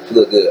 She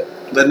look good.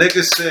 The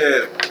nigga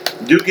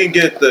said you can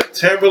get the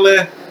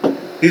Timberland.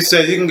 He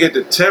said you can get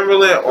the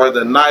Timberland or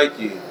the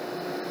Nike.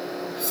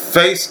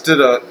 Face to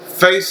the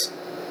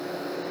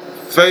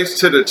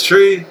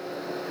tree.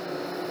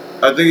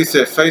 I think he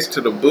said face to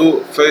the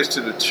boot, face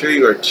to the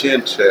tree, or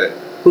chin check.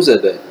 Who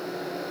said that?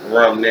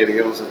 Rum Nitty.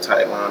 It was a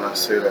tight line. I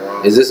said it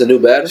wrong. Is this a new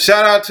battle?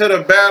 Shout out to the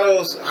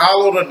battles.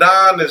 Hollow the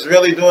Don is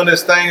really doing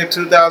this thing in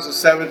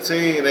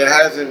 2017.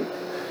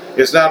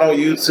 It's not on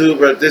YouTube,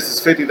 but this is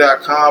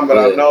 50.com. But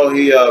I know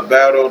he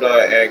battled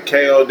at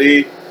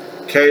KOD.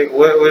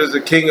 What is the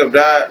King of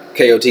Dot?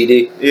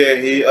 KOTD. Yeah,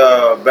 he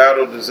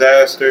battled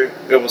Disaster.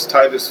 It was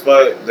tight as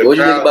fuck. What do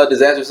you think about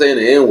Disaster saying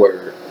the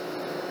N-word?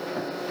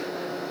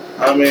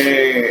 I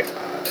mean,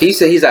 he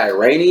said he's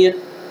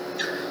Iranian.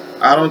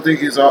 I don't think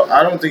he's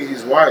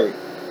white.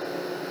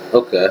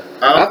 Okay.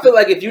 I feel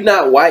like if you're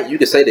not white, you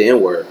can say the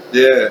N-word.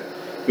 Yeah.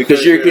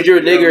 Because you're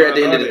a nigger at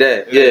the end of the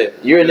day. Yeah.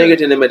 You're a nigger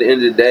to them at the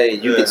end of the day,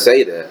 and you can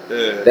say that.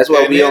 Yeah. That's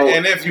why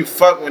And if you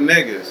fuck with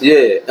niggas.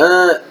 Yeah.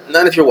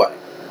 Not if you're white.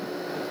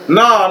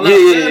 No, I'm not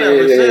saying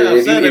that.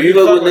 saying. If you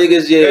fuck with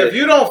niggas, yeah. If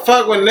you don't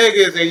fuck with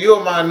niggas and you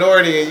a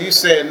minority and you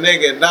said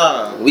nigga,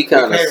 nah, we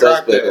kind of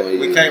suspect on you.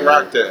 We can't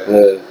rock that.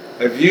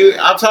 Yeah. If you,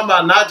 I'm talking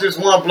about not just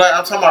one black.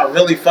 I'm talking about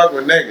really fuck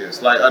with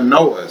niggas, like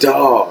know us.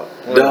 Dog.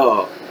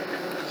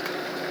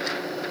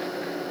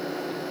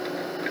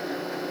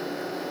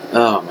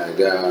 Oh my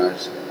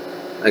gosh.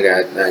 I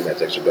ain't got to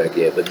text you back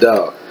yet, but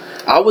dog,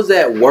 I was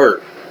at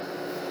work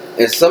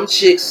and some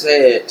chick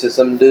said to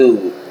some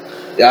dude,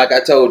 like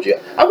I told you,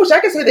 I wish I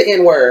could say the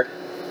N-word.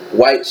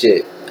 White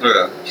chick.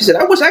 Yeah. She said,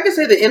 I wish I could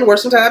say the N-word.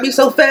 Sometimes I be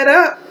so fed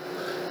up.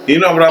 You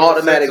know what I would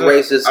automatic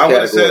racist I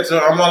would have said to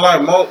her, I'm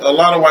like, a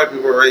lot of white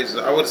people are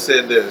racist. I would have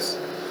said this.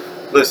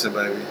 Listen,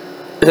 baby.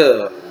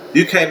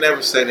 You can't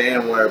never say the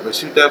N-word,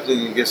 but you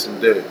definitely can get some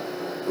dick.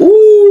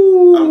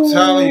 Ooh. I'm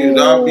telling you,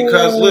 dog,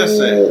 because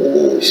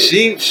listen,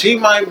 she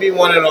might be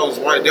one of those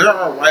there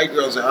are white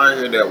girls out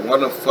here that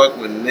want to fuck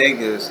with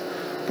niggas,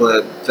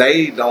 but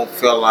they don't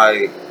feel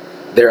like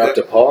they're up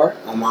to par.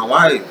 On my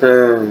life.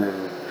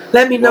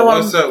 Let me know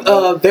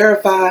I'm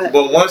verified.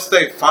 But once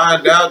they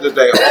find out that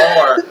they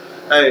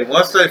are,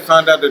 once they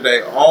find out that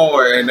they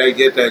are and they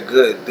get that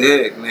good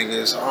dick,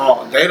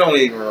 niggas, they don't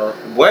even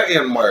what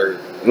N-word.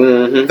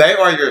 Mm-hmm. They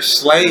are your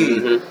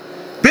slave.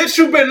 Mm-hmm. Bitch,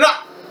 you been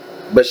up.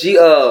 But she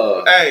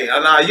hey,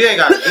 nah, you ain't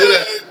gotta do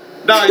that.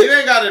 No, you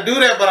ain't gotta do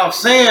that, but I'm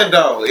saying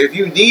though, if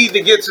you need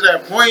to get to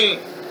that point.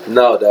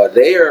 No, dog,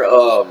 they are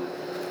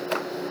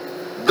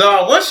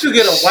dog, once you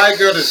get a white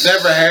girl that's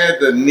never had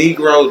the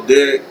Negro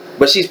dick.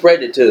 But she's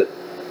pregnant too.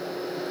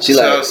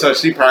 So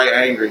she probably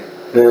angry.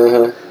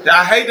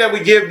 I hate that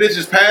we give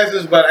bitches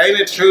passes, but ain't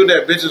it true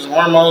that bitches'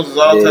 hormones is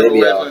all type of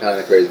way? All kind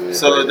of crazy.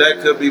 So that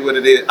could be what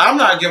it is. I'm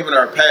not giving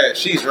her a pass.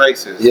 She's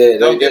racist. Yeah,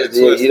 don't get it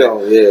twisted. You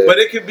don't, yeah. But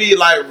it could be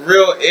like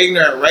real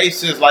ignorant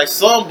racist. Like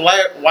some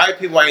white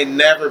people ain't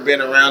never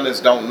been around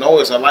us, don't know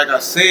us. Or like I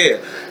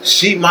said,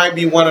 she might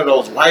be one of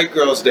those white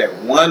girls that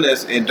want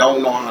us and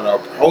don't know how to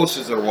approach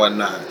us or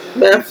whatnot.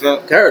 Man,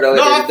 her though.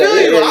 No, I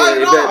feel you.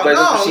 That's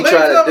what she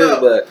trying to do,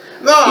 but.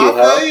 No,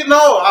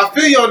 I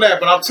feel you on that,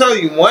 but I'm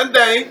telling you, one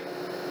day,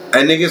 a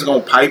nigga's gonna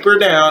pipe her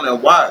down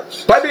and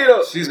watch. Pipe it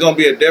up. She's gonna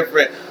be a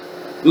different.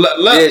 She's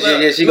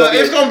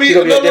gonna be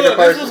a different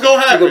person. This is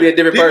gonna happen. She's gonna be a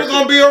different person. People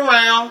gonna be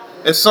around,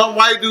 and some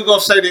white dude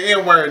gonna say the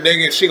N-word,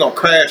 nigga, and she gonna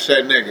crash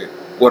that nigga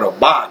with a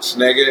box,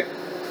 nigga,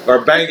 or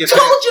bang his head.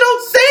 You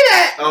don't say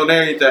that on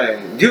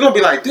anything. You gonna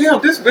be like,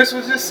 damn, this bitch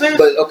was just saying.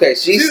 But okay,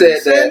 she said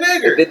that.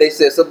 And then they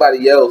said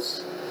somebody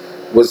else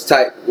was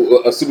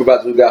a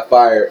supervisor who got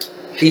fired.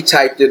 He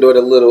typed it on a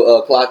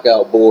little clock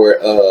out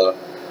board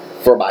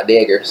for my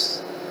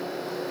daggers.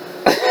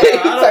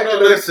 I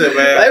don't know. Listen,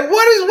 man. Like,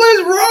 what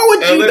is wrong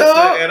with you,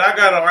 dog? And I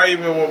got an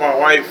argument with my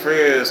white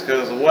friends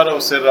because one of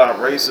them said I'm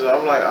racist.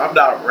 I'm like, I'm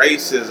not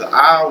racist.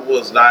 I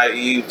was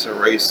naive to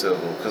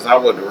racism because I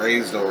wasn't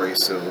raised on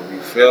racism. You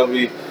feel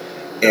me?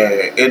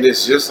 And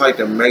it's just like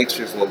the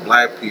Matrix with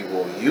black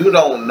people. You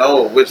don't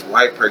know which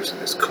white person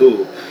is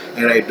cool,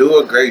 and they do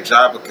a great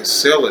job of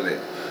concealing it.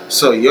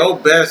 So your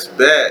best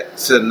bet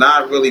to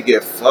not really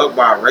get fucked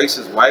by a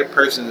racist white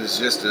person is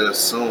just to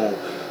assume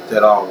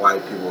that all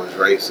white people is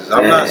racist.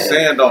 I'm not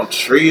saying don't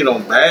treat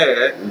them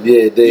bad.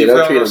 Yeah, they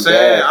don't treat them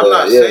bad. I'm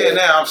not saying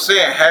that. I'm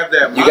saying have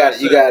that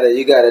mindset.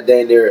 You gotta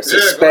dang near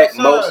suspect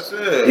most.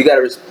 Yeah.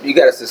 You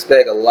gotta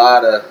suspect a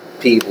lot of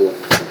people.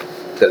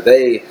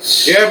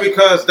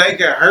 Because they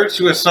can hurt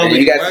you in so many ways.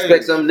 You got to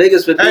suspect some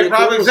niggas for being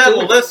prime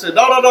example, listen.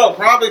 No.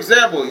 Prime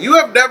example. You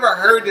have never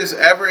heard this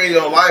ever in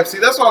your life. See,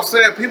 that's what I'm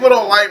saying. People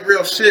don't like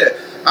real shit.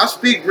 I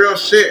speak real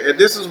shit. And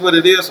this is what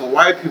it is for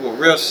white people.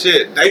 Real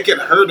shit. They can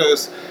hurt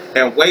us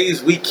in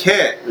ways we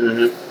can't.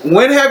 Mm-hmm.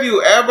 When have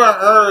you ever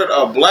heard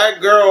a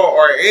black girl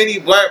or any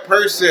black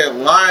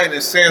person lying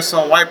and saying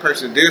some white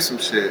person did some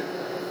shit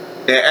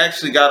and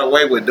actually got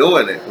away with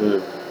doing it?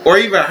 Or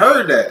even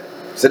heard that?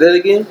 Say that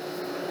again?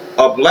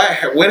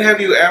 When have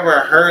you ever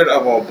heard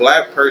of a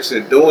black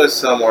person doing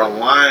something or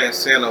lying,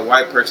 saying a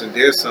white person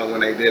did something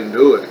when they didn't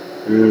do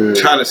it?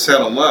 Trying to set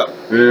them up.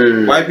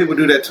 White people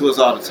do that to us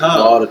all the time.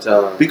 All the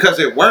time. Because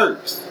it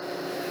works.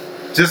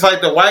 Just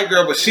like the white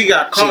girl, but she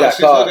got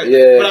caught.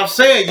 Yeah. But I'm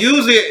saying,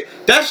 usually,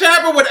 that should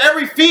happen with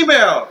every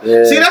female.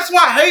 Yeah. See, that's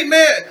why I hate,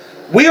 man.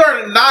 We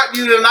are not the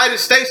United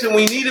States, and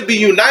we need to be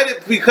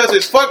united because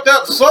it's fucked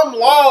up. Some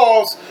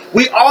laws,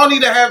 we all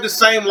need to have the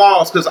same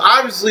laws because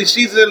obviously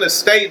she's in a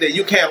state that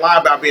you can't lie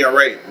about being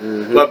raped.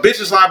 Mm-hmm. But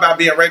bitches lie about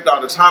being raped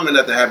all the time and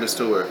nothing happens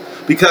to her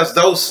because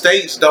those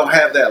states don't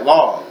have that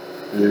law.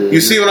 Mm-hmm.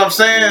 You see what I'm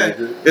saying?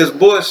 Mm-hmm. It's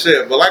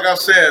bullshit. But like I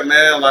said,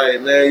 man,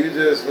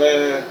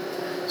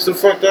 it's a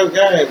fucked up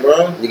game,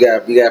 bro. You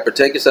gotta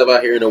protect yourself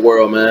out here in the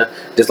world, man.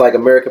 Just like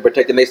America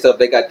protecting themselves,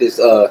 they got this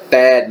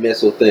THAAD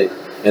missile thing.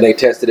 And they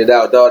tested it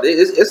out, dog.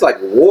 It's like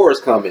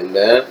war's coming,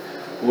 man.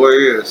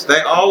 Warriors.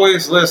 They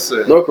always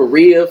listen. North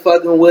Korea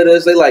fucking with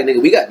us. They like,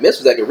 nigga, we got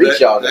missiles that can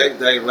reach y'all.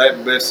 They let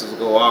missiles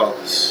go off.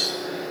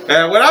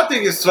 And what I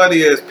think is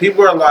funny is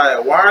people are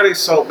like, why are they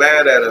so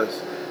bad at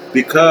us?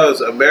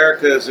 Because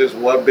America is just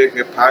one big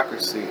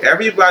hypocrisy.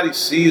 Everybody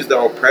sees the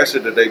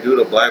oppression that they do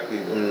to black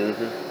people.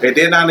 Mm-hmm. And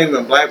they're not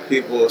even black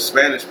people or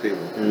Spanish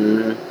people.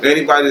 Mm-hmm.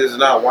 Anybody that's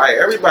not white,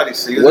 everybody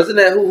sees it. Wasn't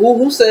that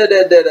who said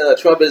that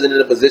Trump isn't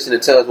in a position to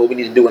tell us what we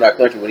need to do in our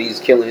country when he's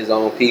killing his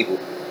own people?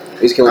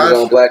 He's killing his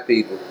own black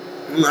people.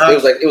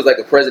 It was like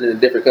a president in a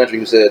different country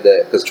who said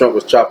that because Trump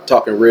was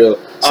talking real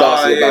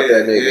saucy about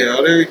that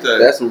nigga. Yeah,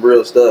 that's some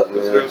real stuff, man.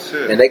 That's real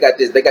shit. And they got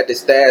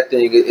this stab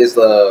thing.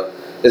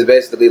 It's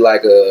basically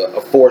like a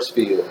force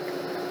field,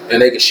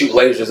 and they can shoot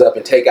lasers up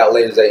and take out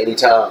lasers at any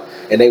time.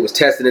 And they was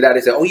testing it out.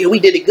 They said, "Oh yeah, we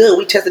did it good.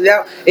 We tested it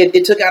out.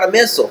 It took out a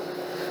missile."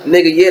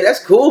 Nigga, yeah,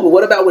 that's cool. But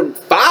what about when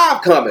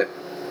 5 coming?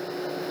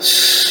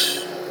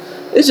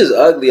 It's just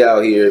ugly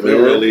out here, man. It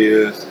really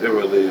is. It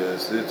really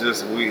is. It's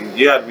just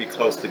you got to be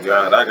close to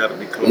God. I got to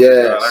be close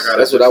to God.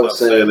 That's what I was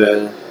saying,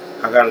 man.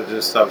 I got to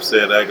just stop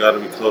saying that. I got to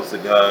be close to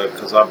God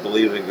because I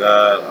believe in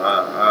God.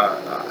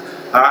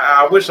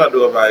 I wish I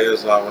knew about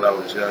Islam when I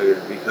was younger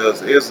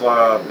because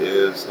Islam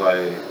is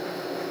like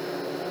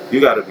you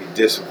got to be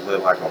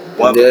disciplined like a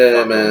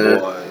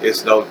motherfucker, boy.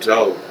 It's no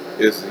joke.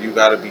 You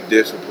got to be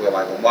disciplined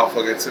like a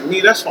motherfucker. To me,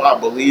 that's why I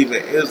believe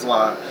in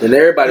Islam. And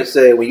everybody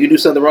say when you do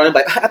something wrong,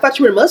 like I thought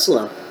you were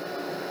Muslim.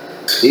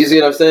 You see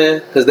what I'm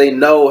saying? Because they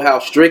know how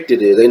strict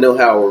it is. They know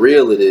how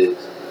real it is.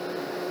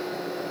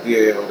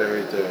 Yeah,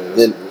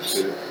 everything.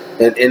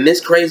 And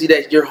it's crazy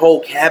that your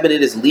whole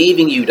cabinet is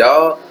leaving you,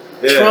 dog.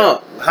 Yeah.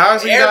 Trump.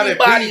 How's he not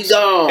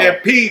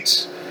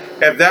impeached?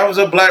 If that was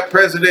a black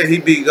president,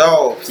 he'd be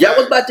gone. Y'all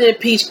was about to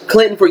impeach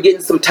Clinton for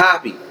getting some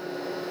toppy.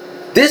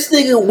 This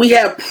nigga, we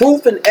have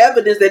proof and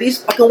evidence that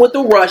he's fucking with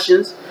the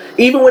Russians.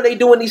 Even when they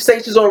doing these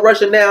sanctions on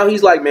Russia now,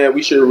 he's like, man,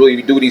 we shouldn't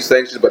really do these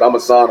sanctions, but I'm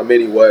going to sign them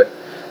anyway.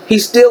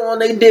 He's still on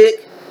their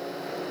dick.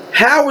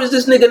 How is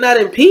this nigga not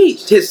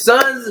impeached? His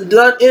son's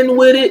done in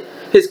with it.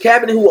 His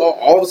cabinet, who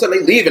all of a sudden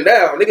they leaving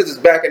now. Niggas is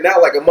backing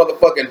out like a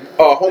motherfucking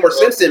Homer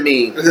Simpson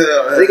meme.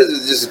 Niggas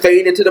is just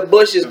fading into the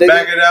bushes.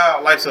 Backing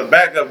out like some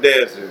backup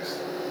dancers.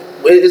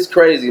 It's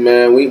crazy,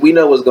 man. We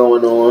know what's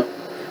going on.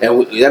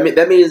 And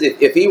that means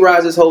if he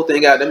rides this whole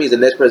thing out, that means the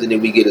next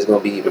president we get is going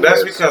to be even worse. But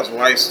that's because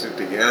whites stick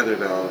together,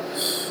 though.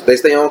 They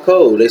stay on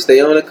code. They stay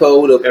on the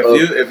code of...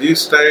 If you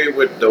stay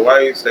with the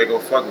whites, they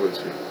going to fuck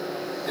with you.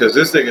 Because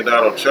this nigga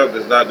Donald Trump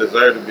does not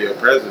deserve to be a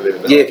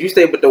president, though. Yeah, if you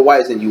stay with the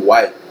whites and you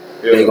white,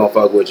 they going to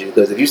fuck with you.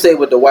 Because if you stay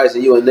with the whites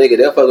and you a nigga,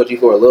 they'll fuck with you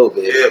for a little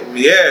bit.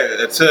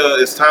 Yeah, until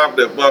it's time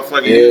to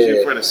motherfucking use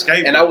you for the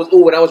scapegoat.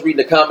 And when I was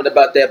reading the comment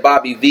about that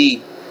Bobby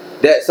V,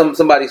 that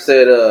somebody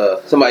said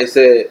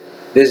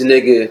this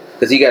nigga,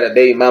 because he got a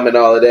baby mama and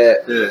all of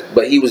that,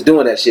 but he was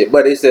doing that shit.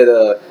 But they said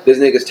this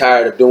nigga's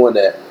tired of doing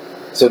that,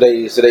 so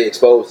they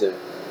exposed him.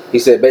 He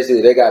said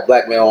basically they got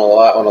blackmail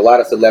on a lot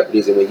of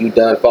celebrities, and when you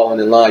done falling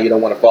in line, you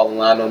don't want to fall in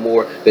line no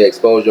more. They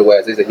expose your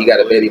ass. They said he got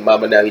a baby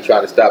mama now. He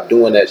trying to stop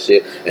doing that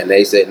shit, and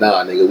they said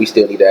nah, nigga, we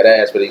still need that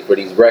ass for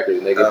these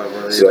records,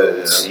 nigga.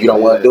 So you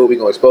don't want to do it, we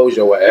gonna expose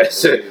your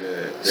ass.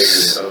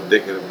 Nigga,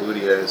 dick in a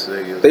booty ass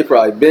nigga. They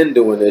probably been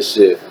doing this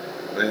shit.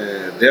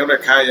 Man, damn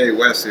that Kanye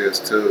West is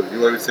too.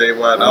 You want me to tell you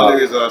why? The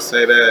only reason I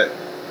say that,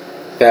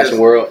 Fashion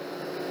World.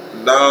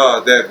 No,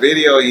 that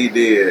video he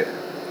did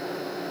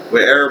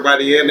with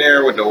everybody in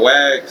there with the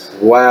wax.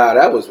 Wow,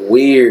 that was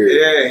weird.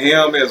 Yeah,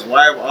 him, his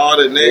wife, all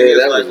the niggas.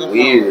 Yeah, that was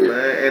weird. On,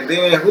 man. And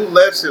then who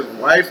lets his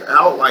wife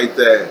out like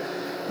that?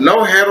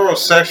 No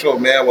heterosexual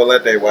man will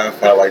let their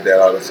wife out like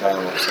that all the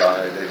time. I'm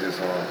sorry, they just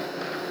won't.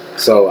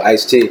 So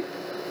Ice-T,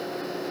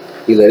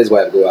 he let his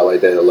wife go out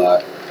like that a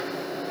lot.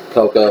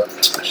 Coco,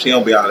 she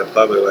don't be out in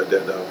public like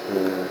that though.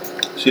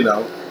 She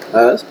know.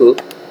 That's cool.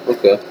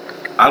 Okay.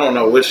 I don't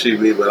know what she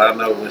be, but I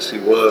know when she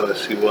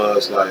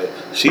was like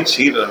she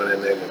cheated on that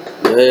nigga.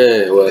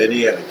 Yeah, well. Then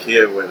he had a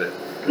kid with her.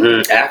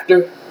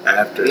 After.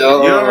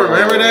 No. You don't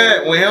remember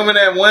that when him and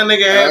that one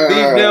nigga had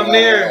beef down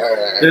there?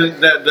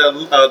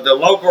 The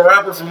local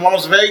rapper from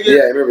Las Vegas.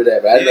 Yeah, I remember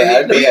that. But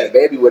I know he had a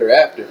baby with her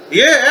after.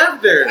 Yeah,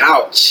 after.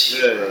 Ouch.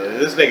 Yeah,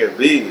 this nigga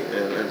beat,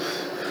 and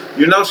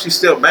you know she's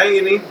still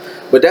banging him.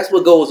 But that's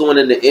what goes on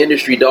in the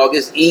industry, dog.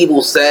 It's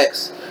evil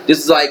sex. This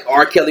is like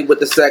R. Kelly with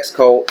the sex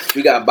cult.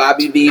 We got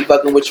Bobby V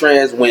fucking with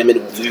trans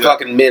women,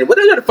 fucking men.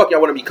 Whatever the fuck y'all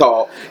want to be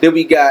called. Then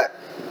we got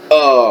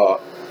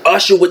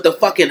Usher with the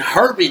fucking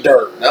Herbie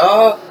dirt,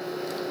 dog.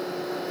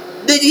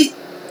 Nigga,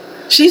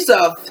 she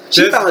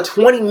found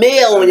 20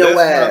 mil on your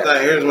ass.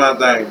 Here's my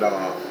thing,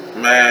 dog.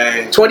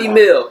 Man, 20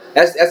 mil.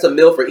 That's a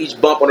mil for each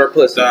bump on her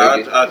pussy.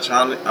 I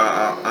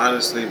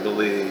honestly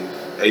believe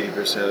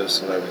 80% of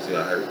celebrities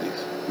got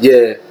herpes.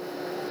 Yeah.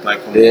 Like,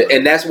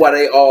 and that's why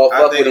they all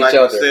fuck with each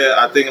other.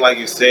 I think, like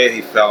you said, he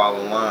fell out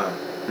of line.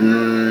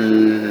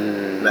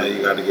 Now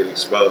you got to get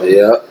exposed.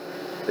 Yep.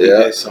 He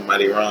did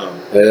somebody wrong.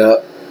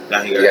 Yep.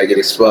 Now he got to get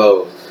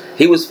exposed.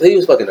 He was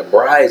fucking the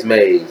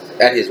bridesmaids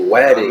at his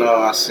wedding. I know,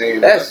 I seen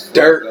that's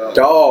dirt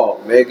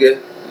dog, nigga.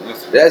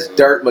 That's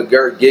dirt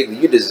McGirt Giggly.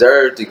 You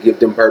deserve to give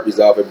them herpes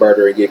off at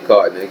murder and get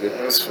caught, nigga.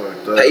 That's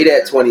fucked up. Pay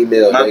that 20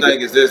 mil, My nigga.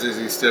 thing is this: is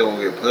he still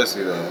gonna get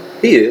pussy though?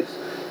 He is.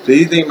 Do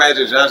you think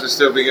Magic Johnson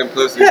still be getting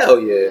pussy? Hell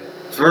yeah.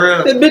 For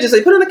real? That bitches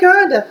say put on a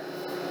condom.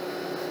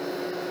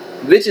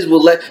 Bitches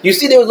will let you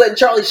see they was letting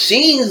Charlie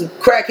Sheen's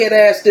crackhead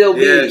ass still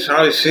be. Yeah,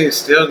 Charlie Sheen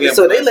still getting.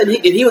 So they let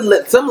he would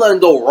let some let him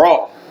go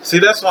raw. See,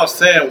 that's what I'm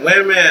saying.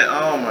 Women,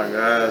 oh my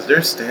gosh,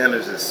 their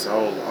standards is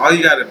so low. All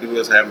you gotta do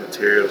is have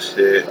material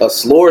shit. A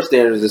slore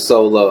standards is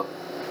so low.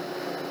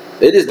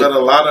 It is. But a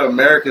lot of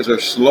Americans are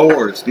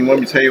slores. Do you want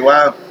me to tell you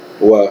why?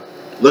 What?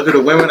 Look at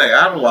the women they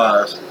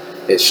idolize.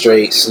 It's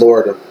straight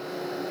slore them.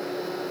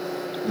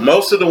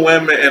 Most of the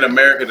women in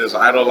America that's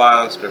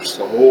idolized are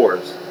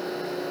slores.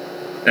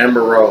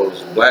 Amber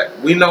Rose,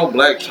 we know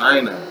Black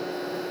China.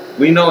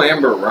 We know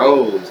Amber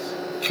Rose.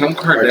 Kim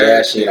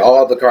Kardashian.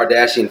 All the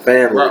Kardashian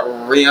family.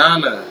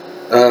 Rihanna.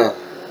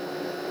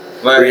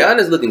 Like,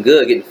 Rihanna's looking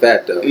good, getting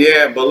fat though.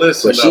 Yeah, but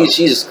listen, but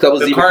she's a couple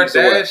the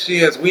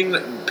Kardashians.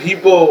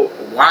 People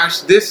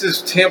watch. This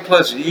is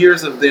 10+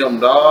 years of them,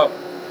 dog,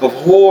 of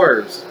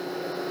whores.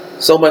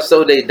 So much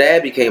so, their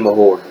dad became a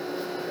whore.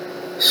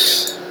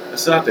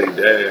 It's not their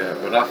dad,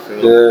 but I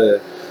feel.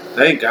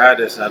 Thank God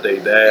that's not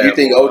their dad. You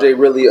think OJ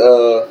really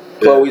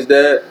Chloe's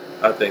dad?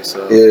 I think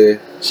so. Yeah,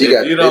 she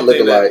got. They look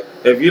alike.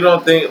 If you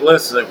don't think,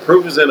 listen,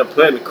 proof is in the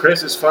pudding.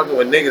 Chris is fucking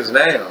with niggas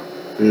now.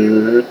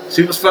 Mm-hmm.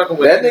 She was fucking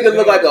with that nigga.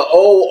 Look like an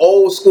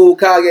old school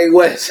Kanye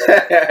West.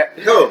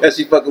 That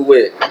she fucking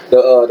with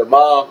the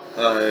mom.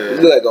 Oh yeah.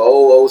 He look like an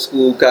old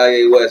school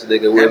Kanye West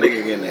nigga. That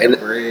nigga getting that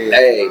bread.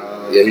 Hey,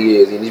 yeah, he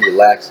is. And he's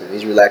relaxing.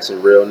 He's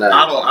relaxing real nice.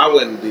 I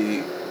wouldn't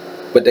be.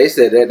 But they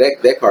said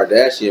that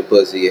Kardashian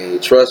pussy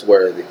ain't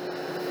trustworthy.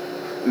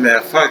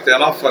 Man, fuck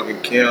that. I'm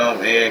fucking Kim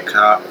and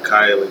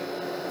Kylie.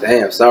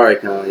 Damn, sorry,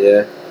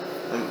 Kanye.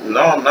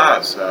 No, I'm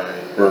not sorry.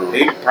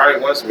 He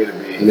probably wants me to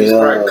be. He's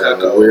probably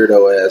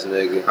weirdo ass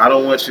nigga. I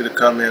don't want you to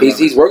come in.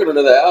 He's working on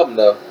another album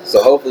though,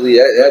 so hopefully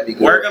that'd be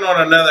good. Working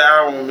on another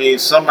album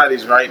means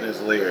somebody's writing his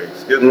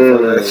lyrics.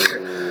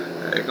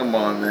 Hey, come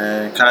on,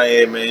 man.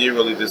 Kanye, man, you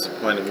really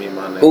disappointed me,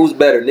 my nigga. Who's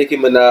better, Nicki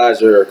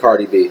Minaj or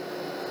Cardi B?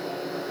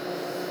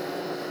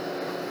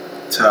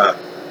 Top.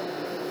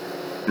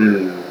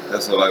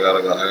 That's what I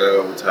gotta go. I gotta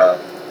go with Top.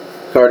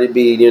 Cardi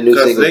B, your new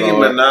single. Because Nicki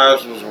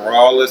Minaj was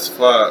raw as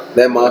fuck.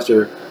 That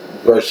monster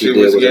verse she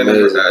did was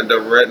amazing.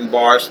 The written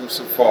bars from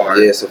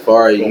Safari. Yeah,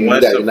 Safari. You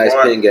got a nice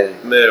pen game.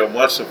 Yeah,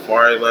 once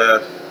Safari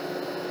left,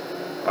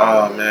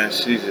 oh man,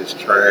 she's just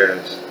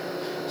trash.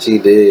 She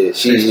did.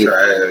 She's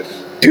trash.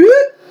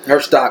 Her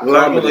stock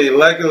plummeted.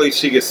 Luckily,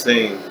 she could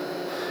sing.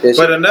 Yeah,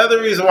 but another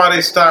reason why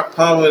they stopped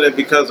pumping it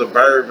because of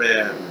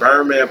Birdman.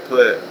 Birdman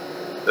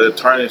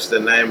tarnished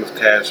the name of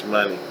Cash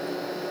Money.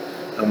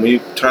 And when you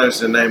tarnish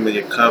the name of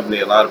your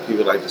company, a lot of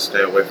people like to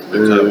stay away from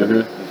the company.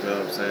 You feel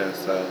what I'm saying?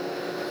 So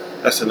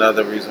that's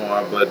another reason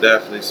why. But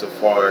definitely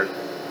Safari,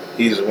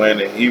 he's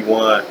winning. He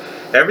won.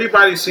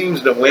 Everybody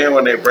seems to win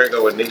when they break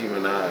up with Nicki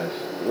Minaj.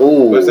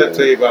 Ooh. What's that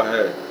tell you about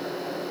her?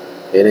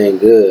 It ain't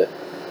good.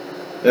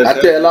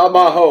 I tell all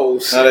my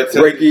hoes,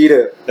 break it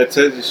up. That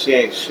tells you she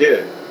ain't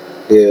shit.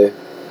 Yeah.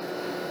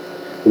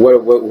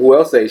 Who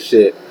else ain't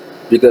shit?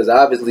 Because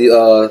obviously,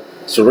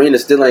 Serena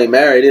still ain't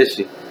married, is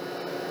she?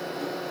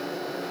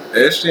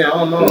 Is she? I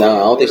don't know. No, I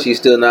don't think she's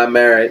still not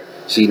married.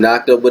 She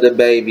knocked up with a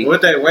baby.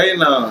 What they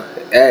waiting on?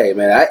 Hey,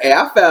 man,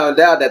 I found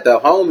out that the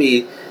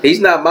homie, he's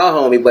not my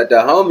homie, but the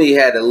homie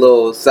had a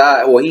little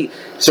side. Well,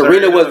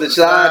 Serena was the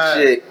side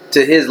chick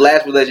to his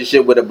last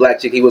relationship with a black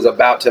chick he was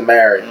about to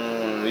marry.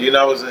 You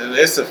know,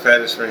 it's a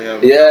fetish for him.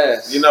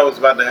 Yes. You know what's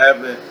about to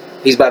happen?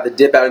 He's about to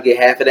dip out and get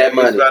half of that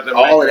money.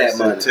 All of that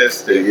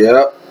money.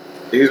 Yep.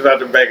 He's about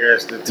to make her a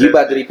statistic. You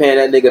about to be paying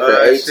that nigga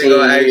for 18 she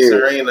gonna years.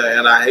 Serena,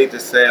 and I hate to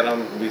say it,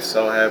 I'm gonna be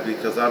so happy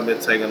because I've been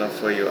taking up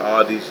for you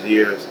all these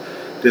years.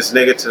 This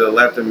nigga to the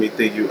left of me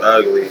think you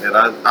ugly, and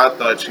I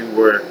thought you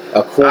were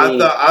a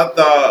queen. I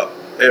thought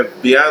if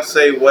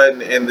Beyonce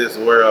wasn't in this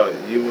world,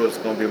 you was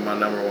gonna be my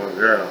 #1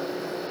 girl.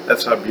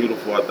 That's how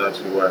beautiful I thought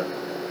you were.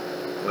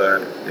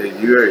 But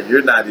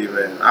you're not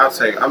even. I'm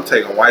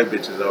taking white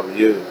bitches over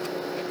you.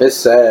 It's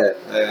sad.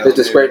 Yeah, it's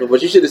disgraceful.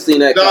 But you should have seen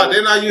that. No,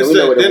 then I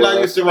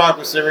used to rock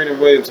with Serena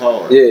Williams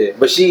hard. Yeah,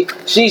 but she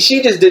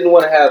just didn't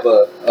want to have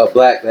a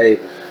black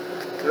baby.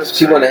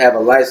 She wanted to have a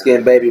light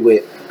skinned baby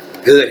with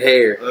good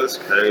hair. That's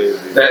crazy.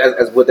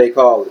 That's what they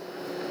call it.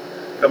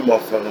 That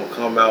motherfucker gonna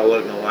come out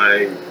looking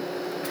like.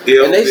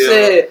 And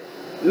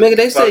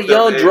they said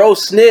Young Dro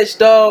snitched,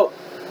 dog.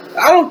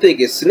 I don't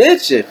think it's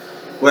snitching.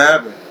 What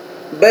happened?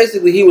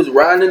 Basically, he was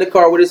riding in the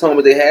car with his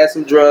homie. They had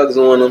some drugs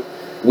on him,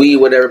 weed,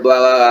 whatever, blah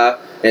blah blah.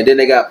 And then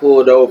they got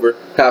pulled over.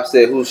 Cops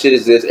said, "Whose shit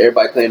is this?"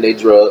 Everybody claimed they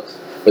drugs.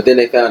 But then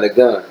they found a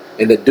gun.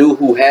 And the dude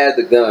who had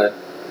the gun,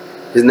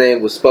 his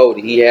name was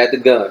Spody. He had the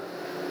gun.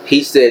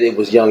 He said it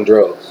was Young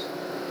Dro's.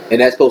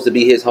 And that's supposed to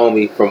be his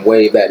homie from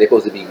way back. They're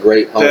supposed to be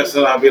great homies. That's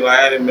what I'll be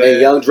like, man. And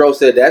Young Dro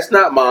said, "That's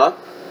not mine."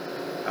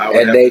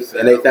 And they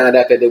found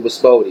out that it was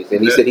Spody's.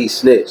 And he said he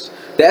snitched.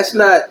 That's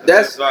not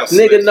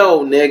nigga,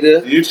 no,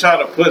 nigga. You trying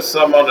to put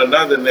something on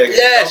another nigga.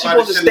 Yeah, she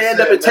supposed to stand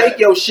up and take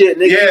your shit,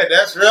 nigga. Yeah,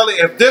 that's really,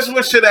 if this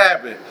what should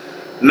happen,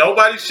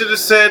 nobody should have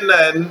said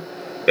nothing.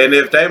 And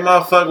if they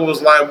motherfucker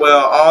was like,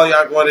 well, all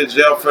y'all going to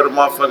jail for the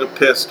motherfucking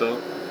pistol,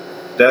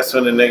 that's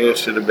when the nigga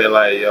should have been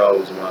like, yo, it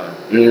was mine.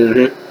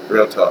 Mm-hmm.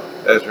 Real talk.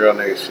 That's real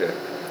nigga shit.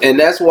 And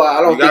that's why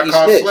I don't think he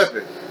snitched.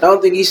 Slipping. I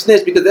don't think he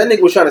snitched because that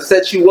nigga was trying to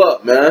set you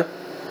up, man.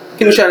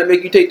 He was trying to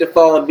make you take the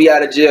fall and be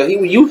out of jail.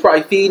 You was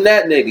probably feeding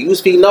that nigga. You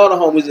was feeding all the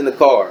homies in the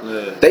car.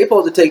 Yeah. They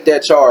supposed to take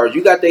that charge.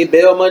 You got their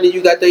bail money.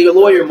 You got their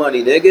lawyer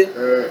money,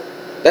 nigga.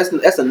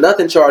 That's a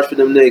nothing charge for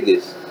them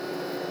niggas.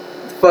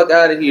 Fuck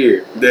out of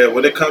here. Yeah,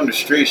 when it comes to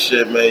street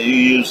shit, man, you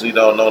usually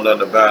don't know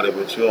nothing about it,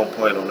 but you on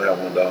point on that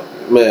one, though.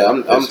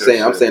 Man, I'm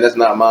saying that's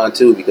not mine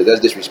too because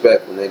that's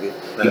disrespectful, nigga.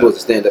 You supposed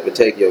to stand up and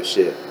take your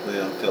shit.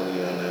 Yeah, I'm telling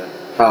you on that.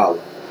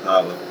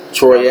 Holla.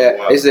 Troy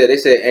Ave. They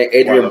said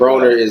Adrian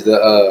Broner is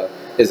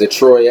the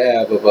Troy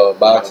Ave of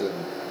boxing.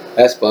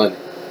 That's funny.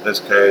 That's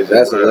crazy.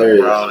 That's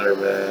hilarious. Browner,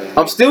 man.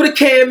 I'm still the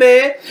can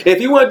man. If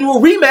you want to do a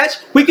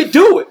rematch, we could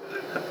do it.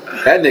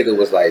 That nigga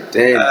was like,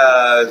 damn.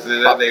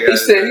 He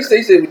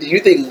said, do you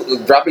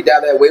think dropping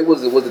down that weight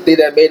was the thing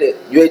that made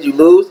you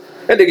lose?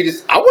 That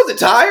nigga I wasn't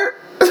tired.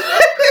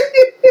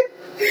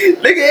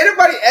 Nigga,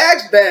 anybody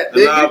asked that,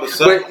 nigga.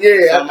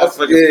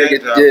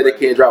 They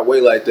can't drop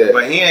weight like that.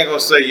 But he ain't gonna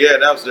say,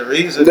 that was the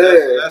reason.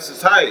 That's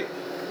his height.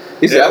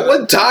 He said, I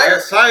wasn't tired.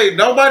 That's height.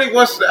 Nobody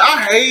wants to.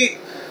 I hate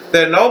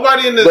that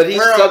nobody in this world. But he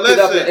sucked it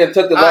up and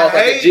took the loss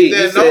like a G. He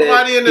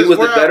said he was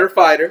the better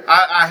fighter.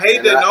 I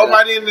hate that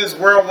nobody in this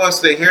world wants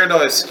to hear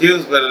no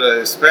excuse, but to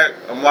expect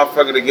a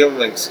motherfucker to give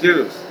him an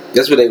excuse.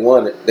 That's what they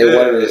wanted. They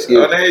wanted an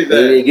excuse. He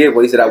didn't give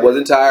one. He said, I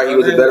wasn't tired. He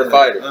was a better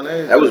fighter.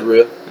 That was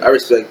real. I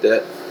respect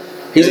that.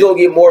 He's gonna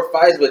get more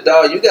fights, but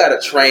dog, you gotta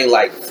train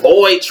like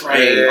Floyd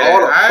trained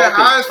all the fucking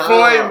How is time.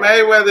 Floyd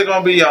Mayweather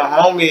gonna be your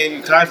homie and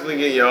you constantly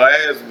get your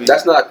ass beat?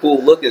 That's not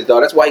cool looking,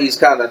 dog. That's why he's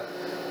kind of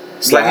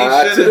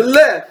slide to the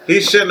left.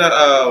 He shouldn't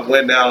have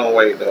went down on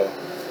weight though.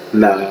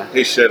 Nah,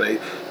 he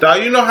shouldn't.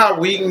 Dog, you know how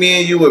weak me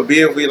and you would be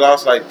if we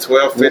lost like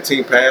 12,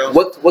 15 pounds?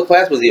 What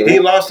class was he in? He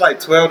lost like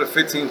 12 to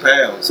 15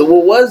 pounds. So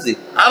what was he?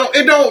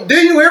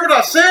 Did you hear what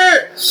I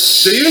said?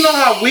 Do you know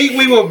how weak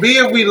we would be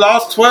if we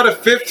lost 12 to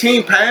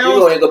 15 pounds?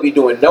 You ain't gonna be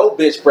doing no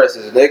bench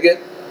presses, nigga.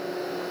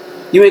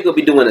 You ain't gonna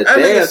be doing a damn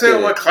thing. That nigga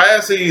said what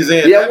class he's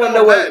in. Yeah, I wanna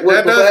know what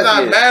that does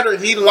not matter.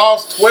 He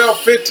lost 12,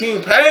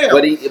 15 pounds.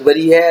 But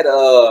he had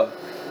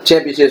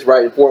championships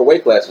right in 4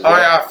 weight classes.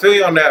 Right? I feel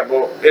you on that,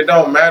 but it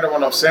don't matter.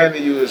 What I'm saying to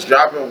you is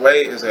dropping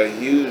weight is a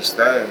huge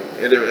thing.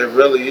 It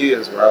really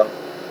is, bro.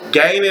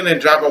 Gaining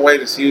and dropping weight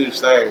is a huge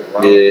thing,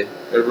 bro. Yeah.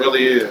 It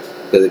really is.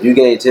 Because if you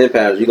gain 10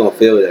 pounds, you're going to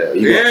feel that.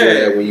 You're going to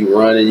feel that when you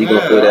running. You're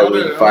going to feel that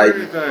when you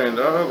fighting. Everything,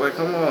 dog. Like,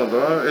 come on,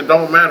 dog. It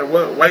don't matter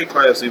what weight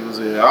class he was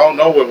in. I don't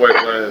know what weight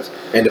class.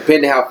 And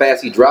depending how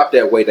fast he dropped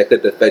that weight, that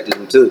could have affected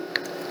him, too.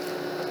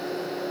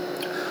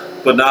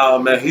 But nah,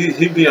 man,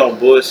 he be on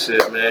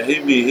bullshit, man. He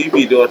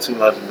be doing too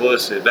much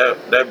bullshit.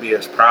 That be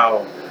his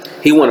problem.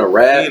 He want to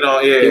rap. He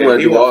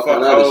want to do all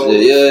kind of other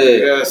shit.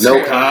 Yeah,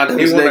 no condoms.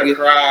 He want to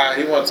cry.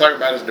 He want to talk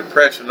about his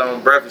depression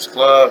on Breakfast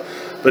Club.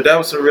 But that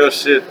was some real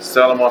shit.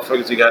 Telling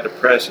motherfuckers he got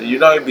depression. You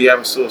know he be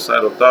having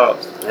suicidal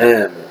thoughts.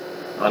 Damn.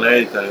 On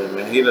everything,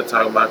 man. He done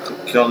talked about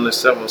killing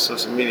himself on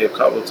social media a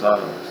couple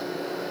times.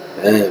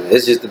 Damn.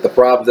 It's just that the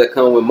problems that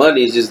come with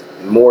money is just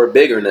more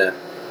bigger now.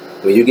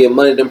 When you get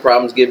money, them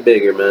problems get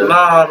bigger, man.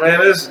 Nah, man,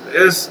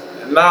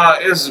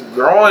 it's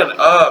growing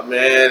up,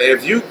 man.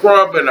 If you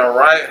grow up in the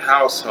right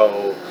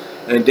household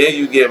and then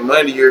you get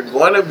money, you're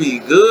going to be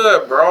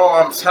good, bro.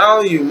 I'm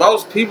telling you,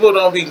 most people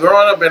don't be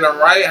growing up in the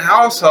right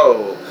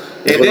household.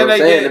 And then they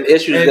get them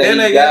issues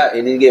that he got,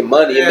 and then you get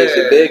money, it makes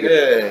it bigger.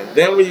 Yeah.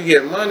 Then when you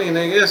get money,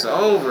 nigga, it's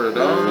over,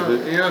 dog. You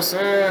know what I'm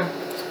saying?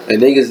 And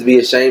niggas be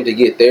ashamed to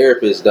get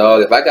therapists,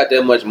 dog. If I got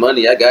that much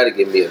money, I gotta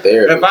get me a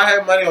therapist. If I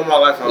had money on my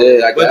life, I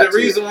would. But the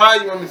reason why,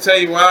 you want me to tell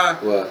you why?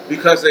 What?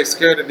 Because they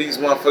scared that these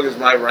motherfuckers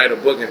might write a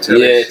book and tell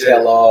their shit.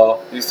 Tell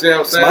all. You see what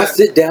I'm saying? So I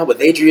sit down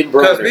with Adrian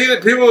Broner.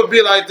 Because people would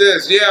be like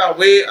this. Yeah,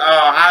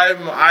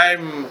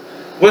 I'm.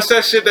 What's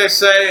that shit they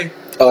say?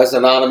 Oh, it's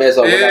anonymous.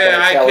 Or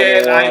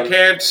I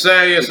can't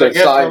say it's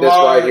against the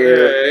law. Right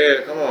here.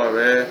 Yeah, come on,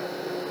 man.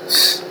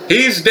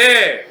 He's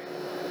dead.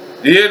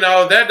 You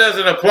know, that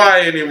doesn't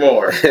apply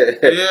anymore. You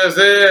know what I'm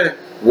saying?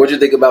 What'd you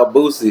think about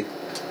Boosie?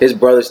 His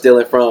brother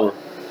stealing from him.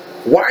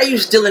 Why are you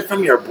stealing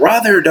from your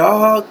brother,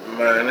 dog?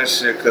 Man, that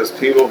shit, because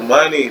people,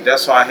 money.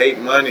 That's why I hate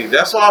money.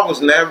 That's why I was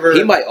never...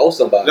 He might owe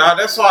somebody. No,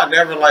 that's why I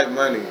never liked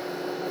money.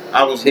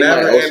 I was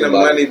never into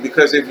money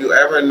because if you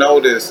ever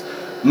notice,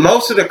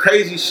 most of the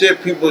crazy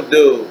shit people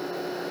do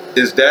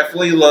is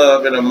definitely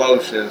love and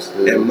emotions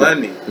and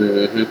money.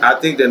 Mm-hmm. I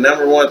think the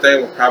number one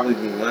thing would probably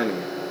be money.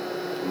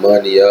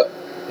 Money, up.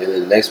 And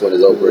then the next one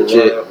is over a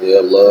chick. Yeah,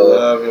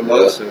 love.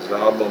 Emotions,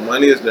 dog. But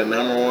money is the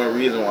number one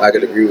reason why I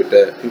could agree with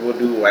that. People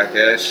do whack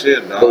ass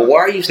shit, dog. But why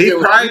are you still...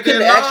 You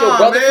couldn't ask your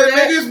brother for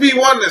that? Niggas be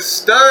wanting to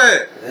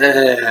stunt.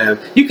 Damn.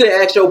 You couldn't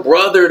ask your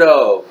brother,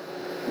 though.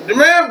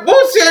 Man,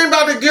 Boosie ain't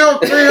about to give him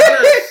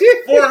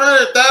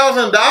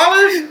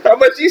 $400,000. How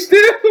much he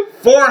steal?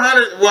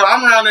 400. Well,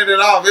 I'm rounding it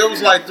off. It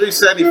was like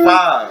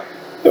 $375.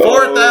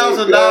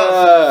 $4,000.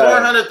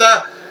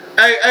 400,000.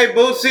 Hey,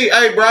 Boosie,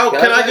 hey, bro,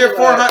 can I get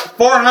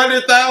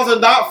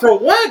 $400,000 for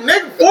what,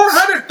 nigga?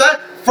 $400,000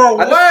 for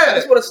what? I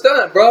just want to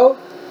stunt, bro.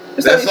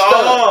 That's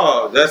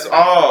all. That's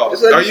all.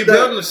 Are you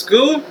building a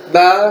school?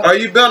 Nah. Are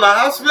you building a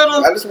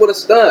hospital? I just want to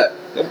stunt.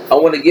 I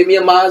want to give me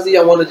a Mozzie.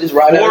 I want to just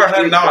ride out the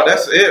street. No,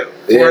 that's it.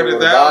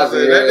 400,000.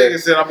 That nigga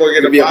said I'm going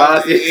to get a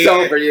Mozzie. It's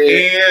over,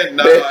 And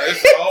no,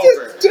 it's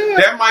over.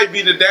 That might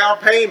be the down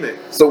payment.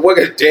 So what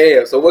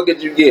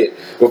could you get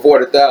for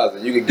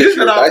 400,000? You can get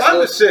all nice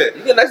type of shit.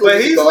 You get nice but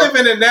he's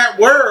living in that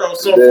world,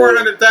 so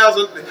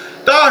 400,000.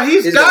 Dog,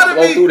 he's got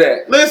to be. Through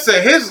that.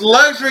 Listen, his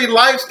luxury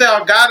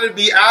lifestyle got to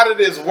be out of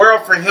this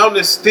world for him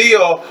to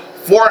steal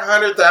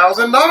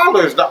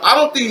 $400,000. I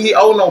don't think he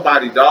owe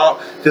nobody,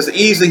 dog. Because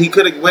easily he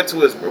could have went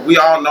to his. We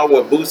all know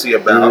what Boosie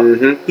about.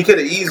 Mm-hmm. He could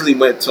have easily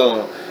went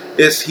to him.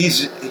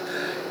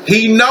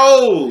 He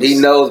knows. He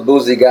knows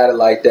Boosie got it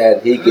like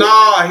that. He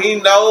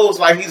knows.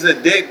 Like he's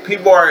addicted.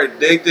 People are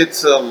addicted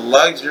to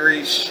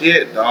luxury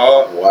shit,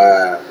 dog.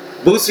 Wow.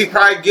 Boosie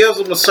probably gives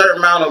him a certain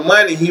amount of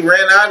money. He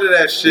ran out of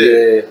that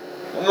shit. Yeah.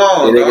 Come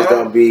on, niggas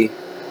don't be.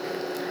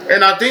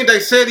 And I think they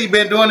said he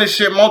been doing this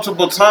shit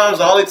multiple times.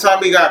 The only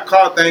time he got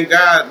caught, thank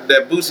God,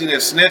 that Boosie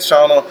didn't snitch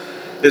on him,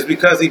 is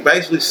because he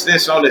basically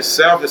snitched on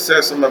himself and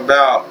said something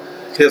about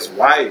his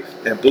wife.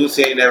 And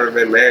Boosie ain't never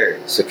been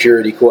married.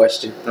 Security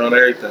question. On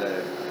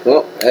everything.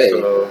 Well, hey,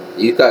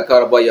 you got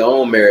caught up by your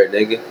own merit,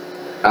 nigga.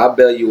 I'll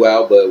bail you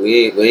out, but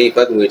we ain't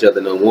fucking with each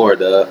other no more,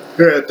 dog.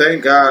 Yeah,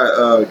 thank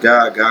God,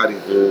 God got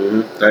him.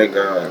 Mm-hmm. Thank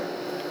God.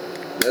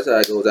 That's how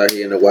it goes out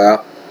here in the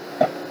wild.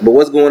 But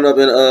what's going up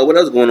in what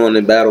else going on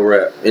in battle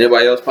rap?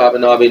 Anybody else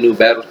popping off? Any new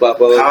battles pop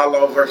up?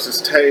 Hollow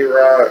versus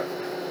Tay-Rock.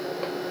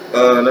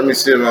 Let me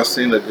see if I've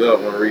seen a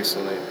good one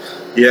recently.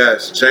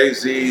 Yes,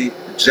 JC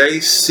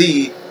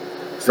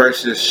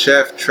versus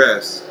Chef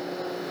Tress.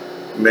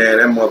 Man,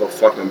 that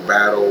motherfucking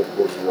battle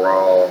was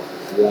raw.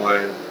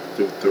 1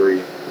 through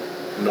 3.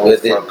 No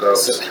fuck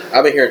ups.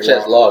 I've been hearing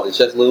Chess lost. Did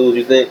Chess lose,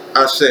 you think?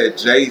 I said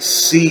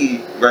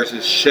JC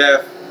versus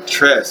Chef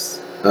Tress.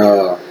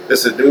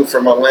 It's a dude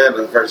from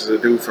Atlanta versus a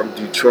dude from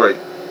Detroit.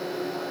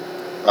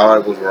 Oh,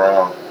 it was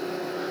wrong.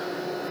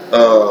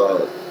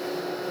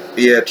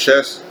 Yeah,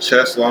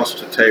 Chess lost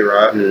to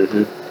Tay-Rock.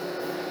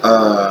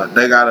 Mm-hmm.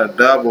 They got a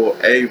double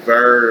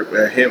A-Verb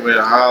and him and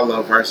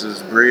Holla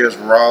versus Briz,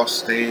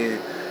 Rawsteen,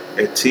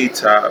 and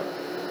T-Top.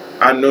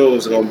 I knew it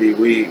was gonna be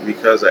weak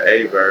because of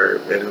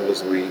A-Verb, and it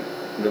was weak.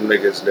 Them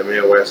niggas, the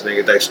Midwest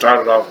niggas, they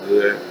started off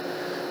good,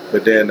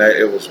 but then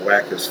it was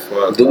whack as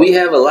fuck. Do we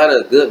have a lot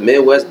of good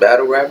Midwest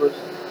battle rappers?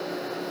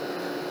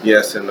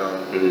 Yes and no.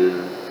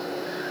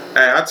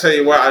 Hey, I tell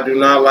you what, I do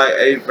not like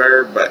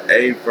A-Verb, but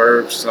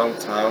A-Verb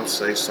sometimes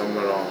say some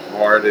of the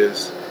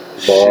hardest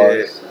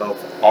shit of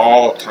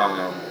all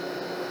time.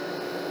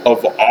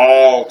 Of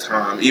all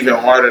time. Even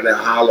harder than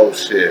Hollow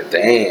shit.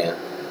 Damn.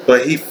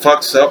 But he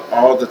fucks up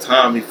all the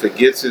time. He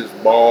forgets his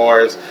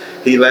bars.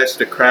 He lets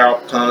the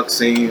crowd punk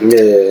scene.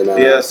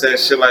 Yeah, saying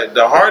shit like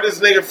the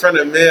hardest nigga from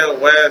the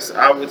Midwest.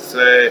 I would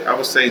say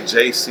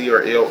JC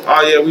or Ill.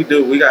 Oh yeah, we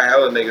do. We got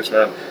hella niggas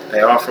from. They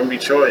all from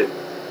Detroit.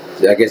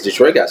 Yeah, I guess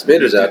Detroit got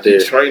spitters out there.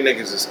 Detroit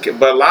niggas is,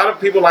 but a lot of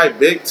people like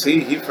Big T.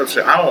 He from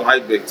shit. I don't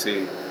like Big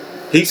T.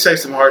 He say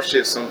some hard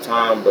shit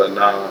sometime, but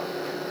nah.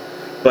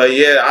 But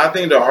yeah, I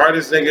think the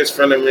hardest niggas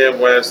from the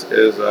Midwest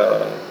is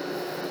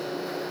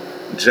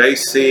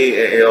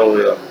JC and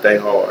Ill. They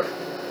hard.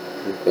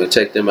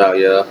 Check them out,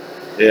 y'all.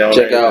 Yeah,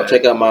 check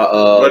out my.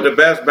 But the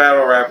best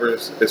battle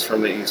rappers is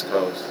from the East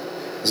Coast.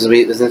 Since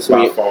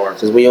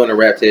we on the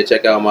rap here,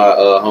 check out my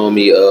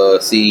homie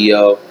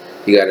CEO.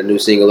 He got a new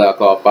single out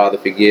called "Father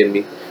Forgive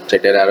Me."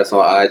 Check that out. It's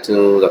on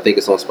iTunes. I think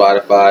it's on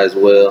Spotify as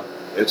well.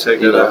 And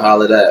check it out.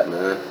 Holler that,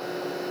 man.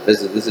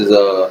 This is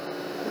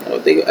I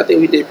think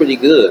we did pretty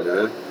good,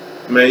 man.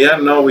 Man,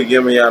 y'all know we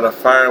giving y'all the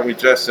fire. We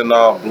dressed in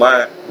all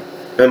black.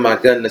 And my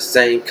gun the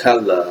same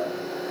color.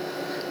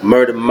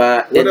 Murder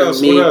my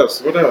enemy.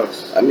 What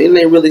else? I mean,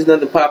 there ain't really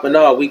nothing popping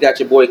off. We got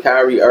your boy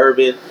Kyrie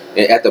Irving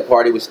and at the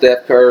party with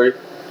Steph Curry.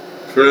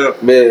 True.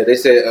 Man, they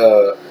said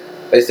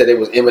they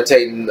was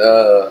imitating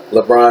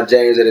LeBron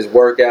James at his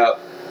workout.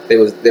 They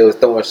was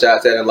throwing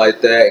shots at him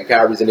like that, and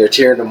Kyrie's in there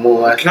cheering them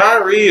on.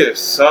 Kyrie is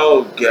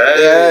so gay.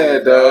 Yeah,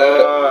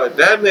 dog.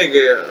 That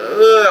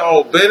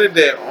nigga,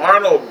 Benedict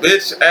Arnold,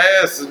 bitch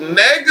ass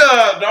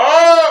nigga,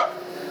 dog.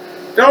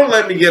 Don't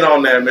let me get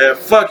on that, man.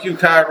 Fuck you,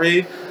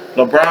 Kyrie.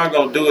 LeBron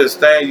gonna do his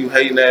thing, you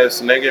hating ass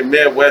nigga.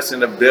 Midwest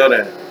in the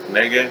building,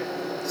 nigga.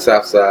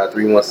 Southside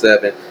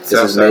 317. This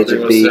is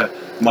Major B.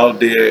 Mo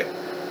did.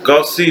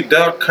 Go see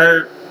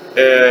Dunkirk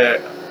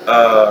and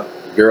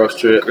Girls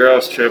Trip.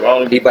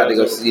 Only he about to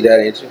go see that,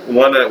 ain't you?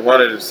 One of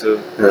the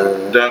two.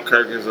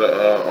 Dunkirk is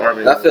a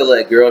army. I feel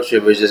like Girls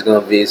Trip is just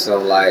gonna be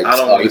some like.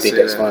 You think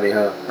that's funny,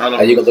 huh?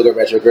 And you can look up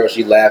at your girl,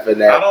 she laughing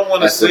at. I don't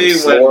want to see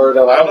when.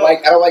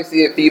 I don't like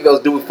seeing females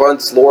do fun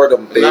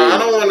slordom things. No, I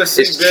don't want to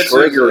see bitches.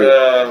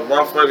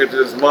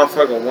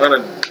 Motherfucker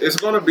wanna. It's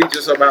gonna be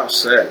just about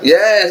sex.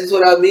 Yes, that's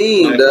what I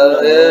mean,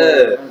 dog.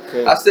 Yeah.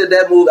 Okay. I said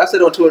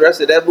on Twitter. I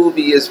said that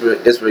movie is for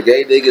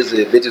gay niggas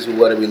and bitches who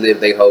want to relive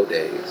their whole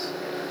days.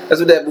 That's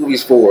what that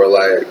movie's for.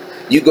 Like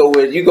you go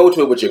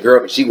to it with your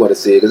girl, but she want to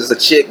see it because it's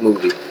a chick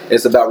movie. And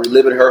it's about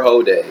reliving her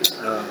whole days.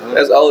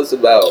 That's all it's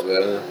about,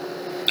 man.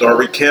 Or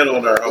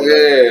rekindled her.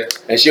 Yeah,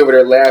 and she over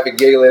there laughing,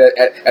 giggling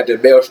at the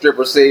male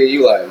stripper scene.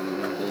 You like,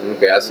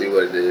 okay, I see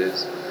what it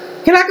is.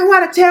 Can I go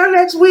out of town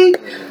next week?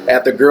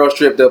 After girl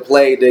stripped up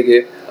play,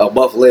 nigga, a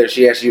month later,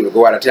 she asked you to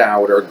go out of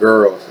town with her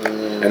girl.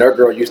 And her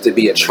girl used to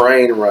be a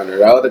train runner.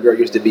 The other girl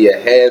used to be a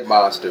head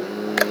monster.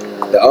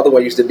 The other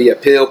one used to be a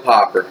pill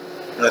popper.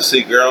 Let's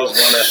see, girls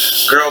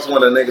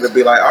want a nigga to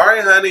be like, all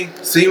right, honey,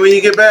 see you when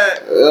you get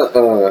back.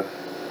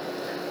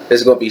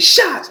 It's gonna be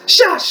shots,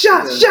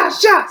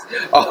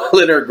 all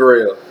in her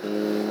grill.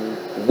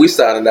 We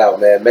signing out,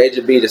 man.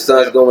 Major B, the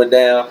sun's going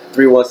down.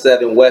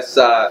 317 West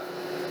Side.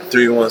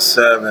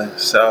 317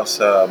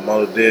 Southside,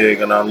 Mo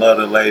Dig, and I love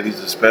the ladies,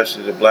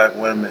 especially the black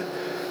women.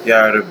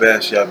 Y'all are the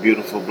best. Y'all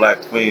beautiful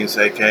black queens,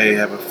 aka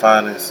having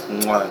finest.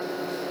 Mwah.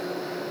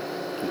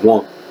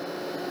 One.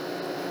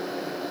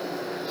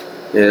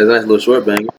 Yeah, nice little short banger.